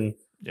defined. And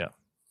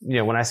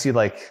when I see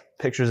like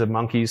pictures of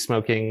monkeys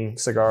smoking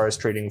cigars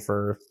trading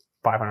for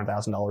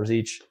 $500,000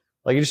 each,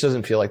 like it just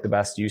doesn't feel like the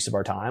best use of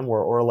our time.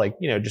 Or like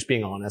just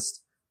being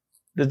honest,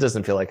 this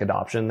doesn't feel like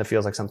adoption. That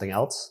feels like something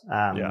else.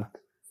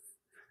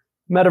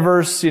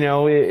 Metaverse,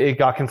 it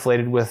got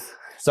conflated with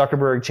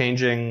Zuckerberg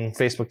changing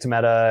Facebook to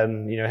Meta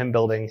and, him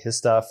building his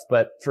stuff.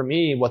 But for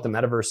me, what the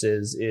metaverse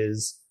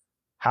is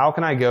how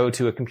can I go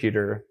to a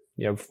computer,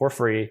 for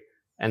free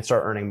and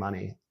start earning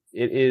money?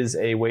 It is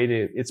a way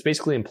it's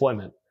basically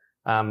employment.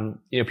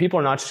 People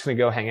are not just going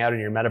to go hang out in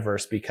your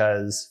metaverse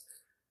because,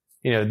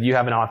 you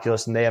have an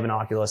Oculus and they have an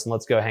Oculus and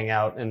let's go hang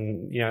out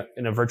in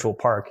a virtual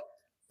park.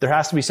 There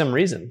has to be some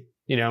reason,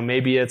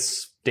 maybe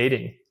it's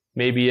dating,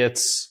 maybe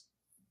it's,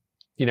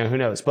 who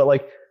knows? But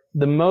like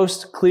the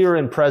most clear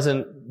and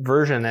present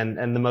version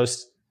and the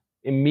most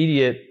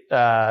immediate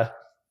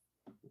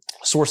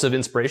source of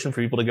inspiration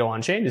for people to go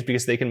on chain is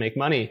because they can make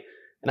money.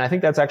 And I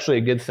think that's actually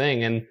a good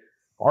thing. And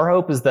our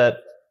hope is that,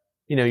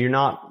 you're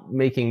not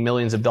making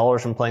millions of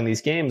dollars from playing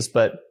these games,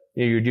 but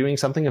you're doing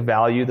something of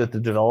value that the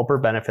developer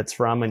benefits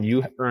from, and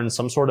you earn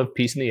some sort of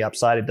piece in the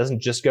upside. It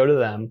doesn't just go to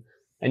them,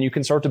 and you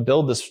can start to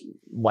build this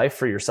life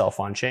for yourself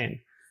on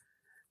chain.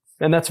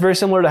 And that's very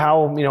similar to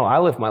how, I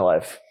live my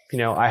life.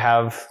 I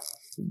have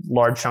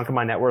large chunk of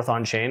my net worth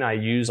on chain. I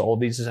use all of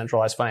these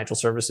decentralized financial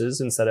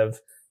services instead of,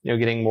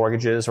 getting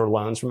mortgages or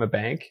loans from a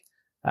bank.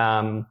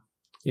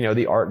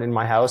 The art in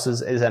my house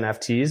is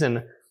NFTs,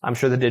 and I'm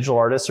sure the digital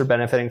artists are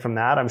benefiting from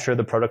that. I'm sure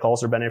the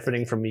protocols are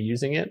benefiting from me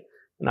using it.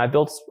 And I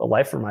built a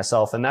life for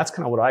myself. And that's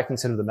kind of what I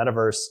consider the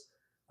metaverse.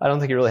 I don't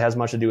think it really has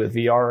much to do with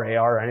VR or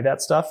AR or any of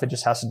that stuff. It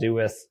just has to do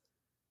with,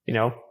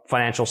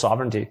 financial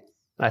sovereignty.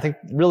 And I think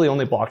really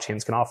only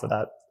blockchains can offer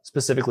that,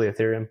 specifically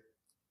Ethereum.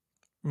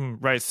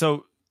 Right.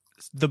 So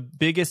the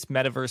biggest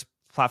metaverse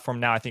platform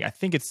now, I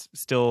think it's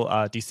still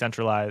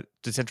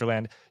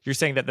Decentraland. You're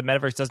saying that the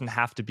metaverse doesn't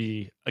have to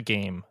be a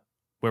game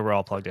where we're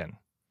all plugged in.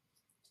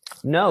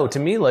 No, to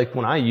me, like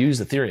when I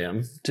use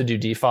Ethereum to do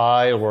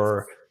DeFi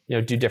or,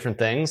 do different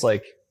things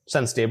like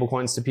send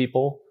stablecoins to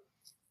people,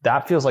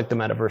 that feels like the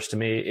metaverse to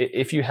me.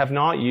 If you have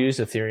not used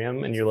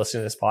Ethereum and you're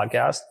listening to this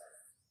podcast,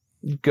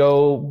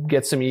 go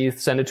get some ETH,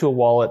 send it to a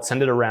wallet,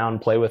 send it around,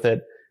 play with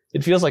it.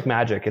 It feels like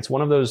magic. It's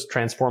one of those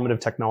transformative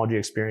technology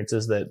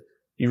experiences that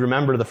you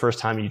remember the first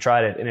time you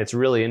tried it, and it's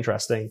really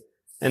interesting.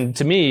 And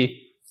to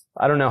me,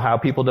 I don't know how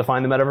people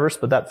define the metaverse,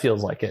 but that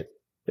feels like it.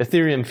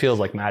 Ethereum feels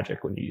like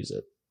magic when you use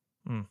it.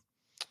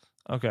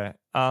 Okay.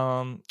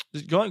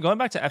 Going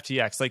back to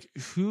FTX, like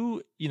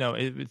who,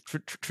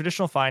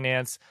 traditional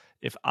finance,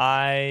 if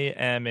I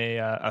am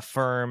a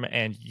firm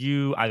and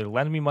you either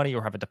lend me money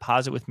or have a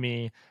deposit with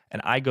me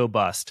and I go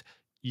bust,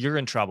 you're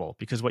in trouble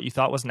because what you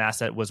thought was an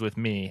asset was with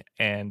me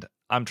and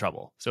I'm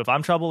trouble. So if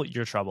I'm trouble,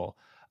 you're trouble.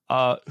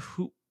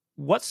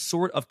 What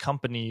sort of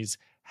companies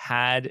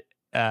had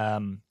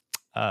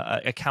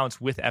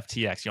accounts with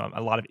FTX?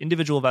 A lot of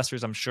individual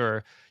investors, I'm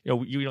sure,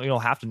 you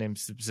don't have to name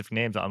specific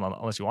names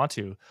unless you want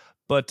to,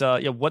 but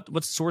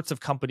what sorts of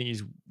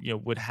companies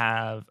would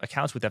have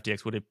accounts with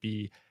FTX? Would it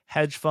be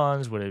hedge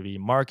funds? Would it be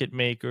market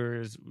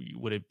makers?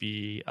 Would it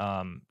be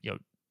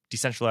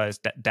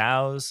decentralized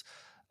DAOs?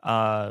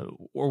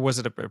 Or was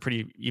it a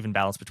pretty even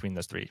balance between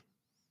those three?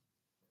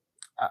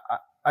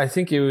 I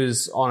think it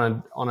was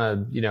on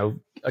a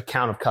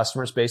account of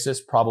customers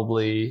basis,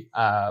 probably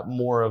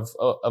more of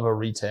a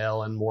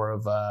retail and more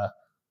of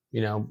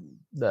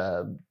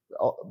the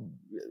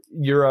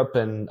Europe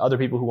and other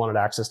people who wanted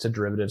access to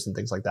derivatives and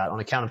things like that. On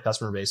account of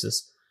customer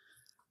basis,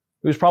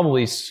 it was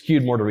probably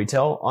skewed more to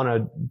retail. On a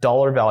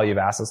dollar value of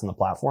assets on the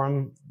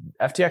platform,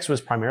 FTX was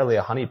primarily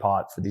a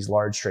honeypot for these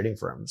large trading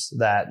firms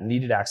that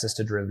needed access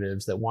to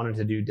derivatives, that wanted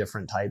to do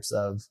different types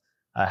of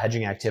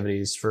hedging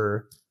activities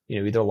for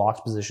either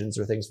locked positions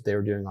or things that they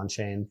were doing on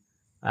chain.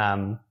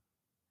 And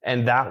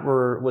that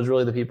was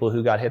really the people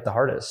who got hit the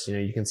hardest.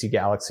 You can see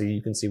Galaxy,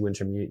 you can see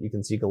Wintermute, you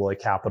can see Galoy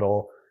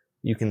Capital,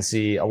 you can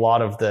see a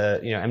lot of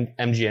the,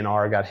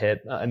 MGNR got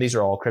hit. And these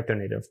are all crypto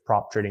native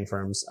prop trading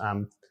firms.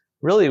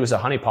 Really, it was a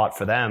honeypot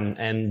for them.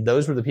 And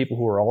those were the people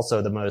who were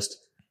also the most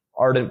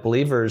ardent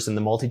believers in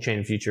the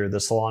multi-chain future, the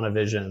Solana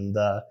vision,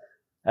 the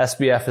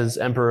SBF is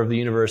Emperor of the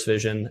Universe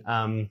vision.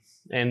 And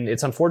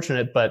it's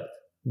unfortunate, but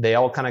they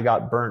all kind of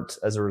got burnt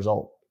as a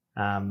result.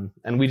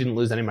 And we didn't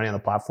lose any money on the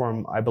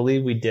platform. I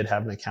believe we did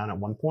have an account at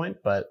one point,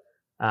 but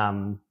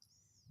it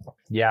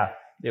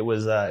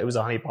was a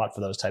honeypot for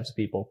those types of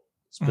people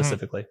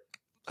specifically.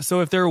 Mm-hmm.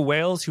 So if there are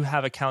whales who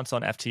have accounts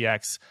on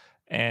FTX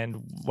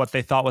and what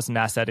they thought was an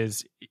asset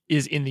is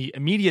in the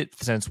immediate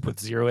sense with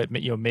zero, it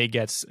may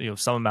get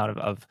some amount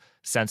of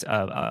sense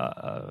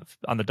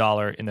on the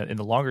dollar in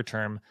the longer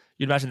term.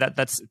 You'd imagine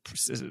that's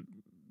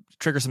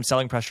trigger some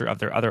selling pressure of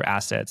their other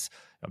assets.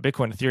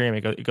 Bitcoin,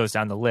 Ethereum, it goes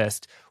down the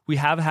list. We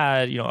have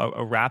had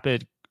a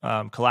rapid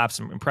collapse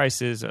in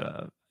prices,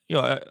 a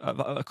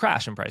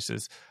crash in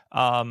prices.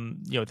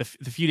 The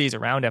few days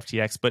around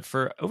FTX, but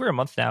for over a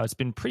month now, it's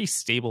been pretty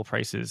stable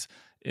prices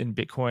in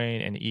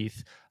Bitcoin and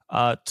ETH.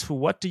 To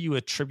what do you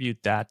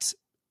attribute that?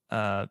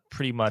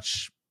 Pretty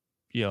much,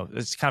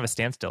 it's kind of a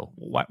standstill.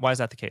 Why is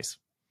that the case?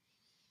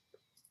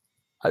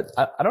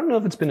 I don't know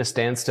if it's been a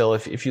standstill.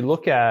 If you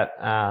look at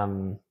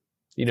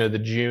the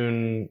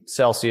June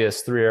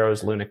Celsius, Three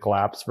Arrows Luna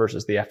collapse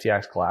versus the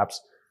FTX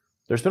collapse,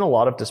 there's been a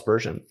lot of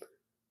dispersion.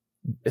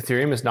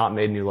 Ethereum has not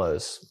made new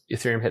lows.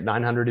 Ethereum hit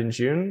 900 in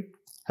June,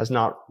 has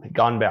not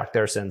gone back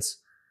there since.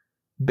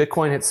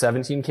 Bitcoin hit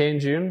 17K in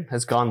June,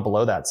 has gone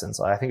below that since.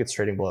 I think it's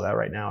trading below that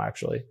right now,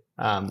 actually.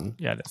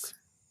 Yeah, it is.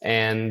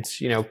 And,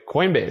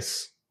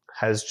 Coinbase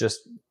has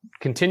just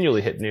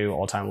continually hit new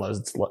all-time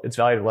lows. It's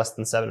valued at less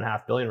than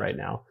 $7.5 billion right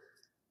now.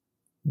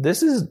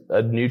 This is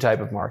a new type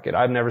of market.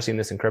 I've never seen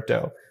this in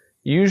crypto.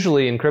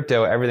 Usually in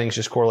crypto, everything's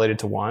just correlated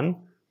to one.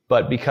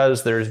 But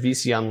because there's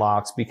VC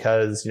unlocks,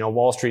 because,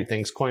 Wall Street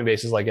thinks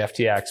Coinbase is like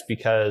FTX,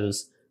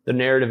 because the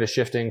narrative is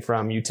shifting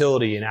from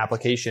utility and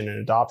application and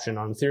adoption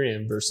on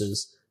Ethereum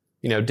versus,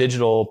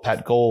 digital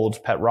pet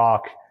gold, pet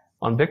rock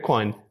on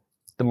Bitcoin,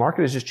 the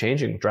market is just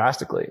changing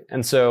drastically.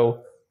 And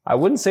so I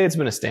wouldn't say it's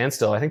been a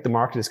standstill. I think the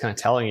market is kind of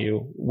telling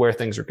you where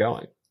things are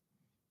going.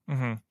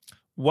 Mm-hmm.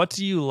 What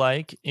do you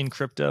like in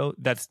crypto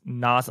that's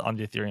not on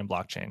the Ethereum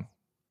blockchain?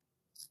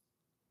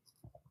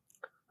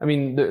 I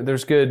mean,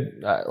 there's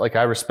good,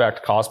 I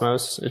respect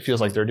Cosmos. It feels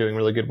like they're doing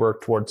really good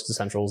work towards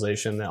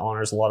decentralization that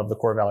honors a lot of the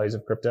core values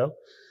of crypto.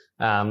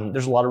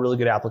 There's a lot of really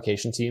good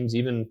application teams,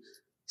 even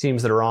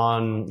teams that are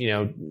on,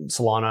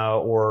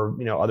 Solana or,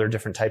 other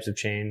different types of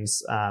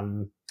chains.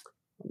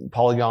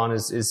 Polygon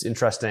is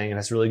interesting and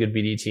has a really good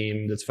BD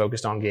team that's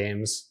focused on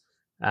games.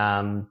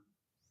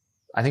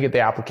 I think at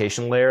the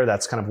application layer,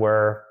 that's kind of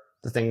where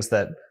the things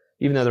that,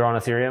 even though they're on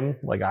Ethereum,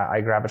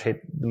 I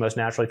gravitate the most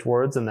naturally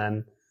towards. And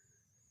then,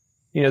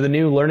 the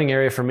new learning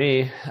area for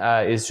me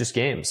is just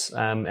games.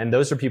 And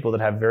those are people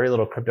that have very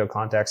little crypto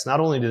context. Not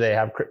only do they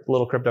have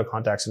little crypto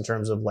context in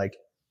terms of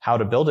how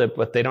to build it,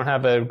 but they don't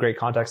have a great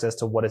context as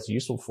to what it's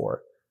useful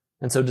for.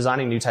 And so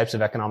designing new types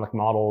of economic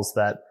models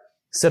that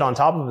sit on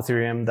top of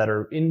Ethereum that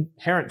are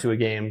inherent to a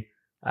game,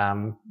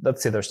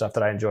 that's the other stuff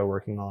that I enjoy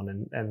working on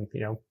and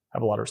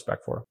have a lot of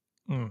respect for.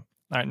 All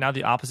right. Now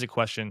the opposite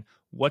question.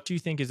 What do you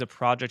think is a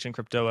project in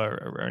crypto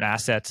or an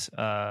asset,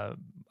 a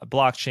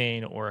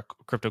blockchain or a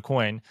crypto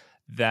coin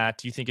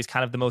that you think is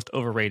kind of the most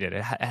overrated?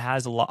 It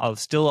has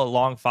still a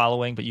long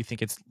following, but you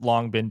think it's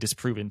long been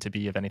disproven to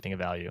be of anything of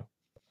value.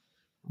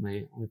 Let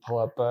me pull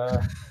up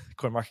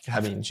CoinMarketCap.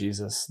 I mean,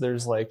 Jesus,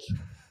 there's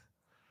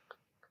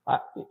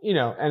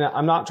And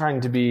I'm not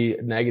trying to be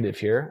negative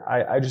here.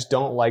 I just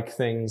don't like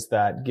things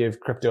that give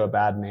crypto a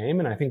bad name.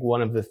 And I think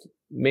one of the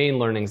main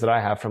learnings that I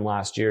have from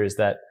last year is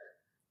that,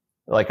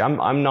 like,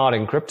 I'm not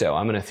in crypto.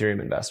 I'm an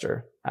Ethereum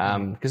investor.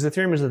 Because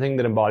Ethereum is the thing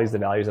that embodies the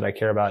values that I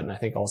care about, and I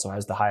think also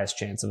has the highest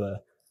chance of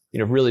a,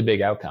 really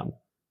big outcome.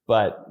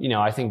 But,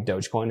 I think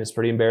Dogecoin is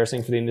pretty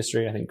embarrassing for the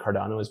industry. I think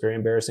Cardano is very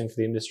embarrassing for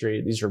the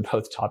industry. These are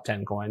both top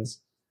 10 coins.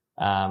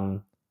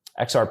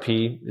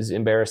 XRP is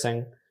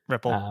embarrassing.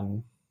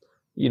 Ripple.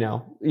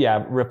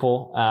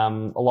 Ripple.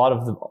 A lot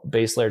of the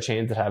base layer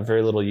chains that have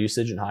very little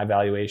usage and high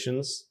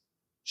valuations.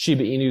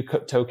 Shiba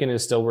Inu token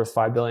is still worth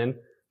 $5 billion.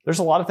 There's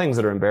a lot of things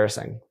that are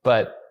embarrassing,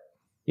 but,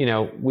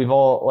 we've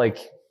all, like,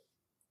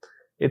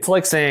 it's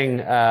like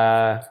saying,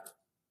 I'm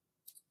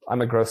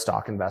a growth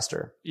stock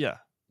investor. Yeah.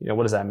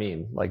 What does that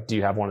mean? Like, do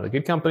you have one of the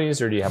good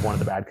companies or do you have one of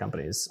the bad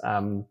companies?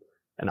 And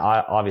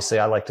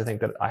I like to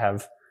think that I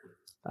have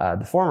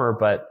the former,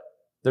 but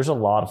there's a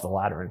lot of the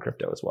latter in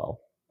crypto as well.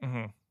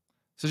 Mm-hmm.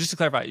 So just to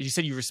clarify, you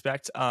said you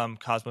respect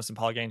Cosmos and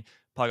Polygon.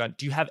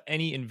 Do you have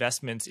any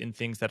investments in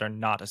things that are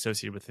not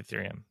associated with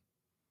Ethereum?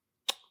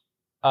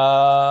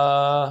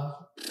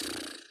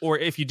 Or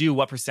if you do,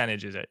 what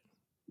percentage is it?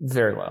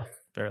 Very low.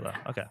 Very low.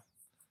 Okay.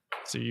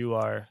 So you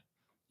are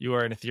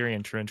an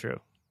Ethereum true and true.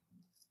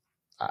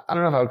 I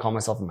don't know if I would call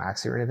myself a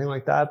maxi or anything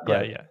like that,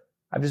 but yeah.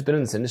 I've just been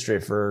in this industry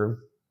for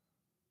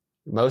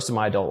most of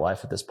my adult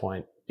life at this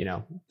point,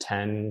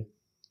 10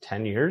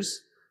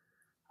 years.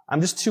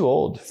 I'm just too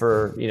old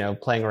for,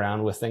 playing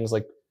around with things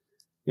like,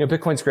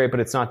 Bitcoin's great,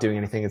 but it's not doing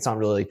anything. It's not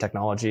really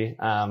technology.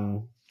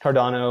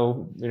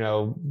 Cardano,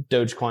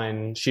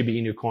 Dogecoin, Shiba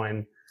Inu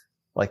coin.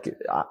 Like,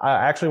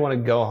 I actually want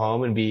to go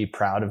home and be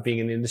proud of being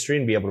in the industry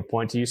and be able to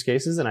point to use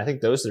cases. And I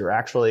think those are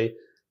actually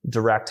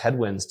direct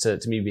headwinds to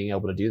me being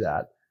able to do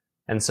that.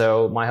 And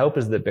so my hope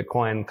is that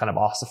Bitcoin kind of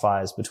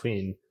ossifies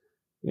between,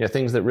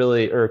 things that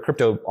really, or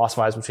crypto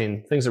ossifies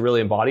between things that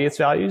really embody its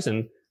values,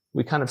 and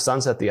we kind of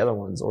sunset the other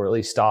ones, or at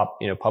least stop,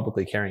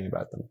 publicly caring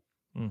about them.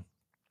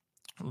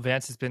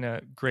 Vance, it's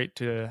been great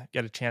to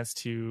get a chance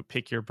to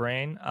pick your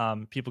brain.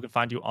 People can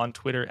find you on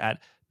Twitter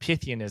at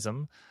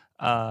Pythianism.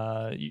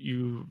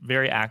 You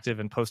very active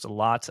and post a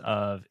lot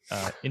of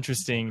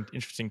interesting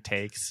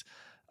takes.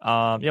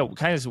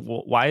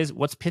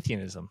 What's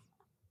Pythianism?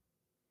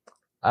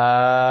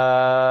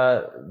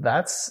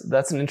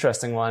 That's an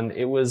interesting one.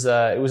 It was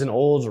an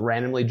old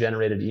randomly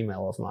generated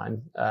email of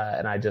mine,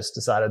 and I just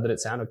decided that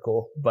it sounded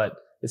cool, but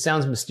it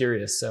sounds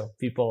mysterious, so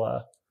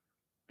people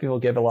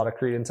give a lot of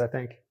credence, I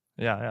think.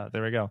 Yeah,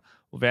 there we go.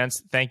 Well,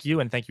 Vance, thank you,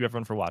 and thank you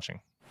everyone for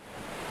watching.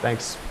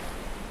 Thanks.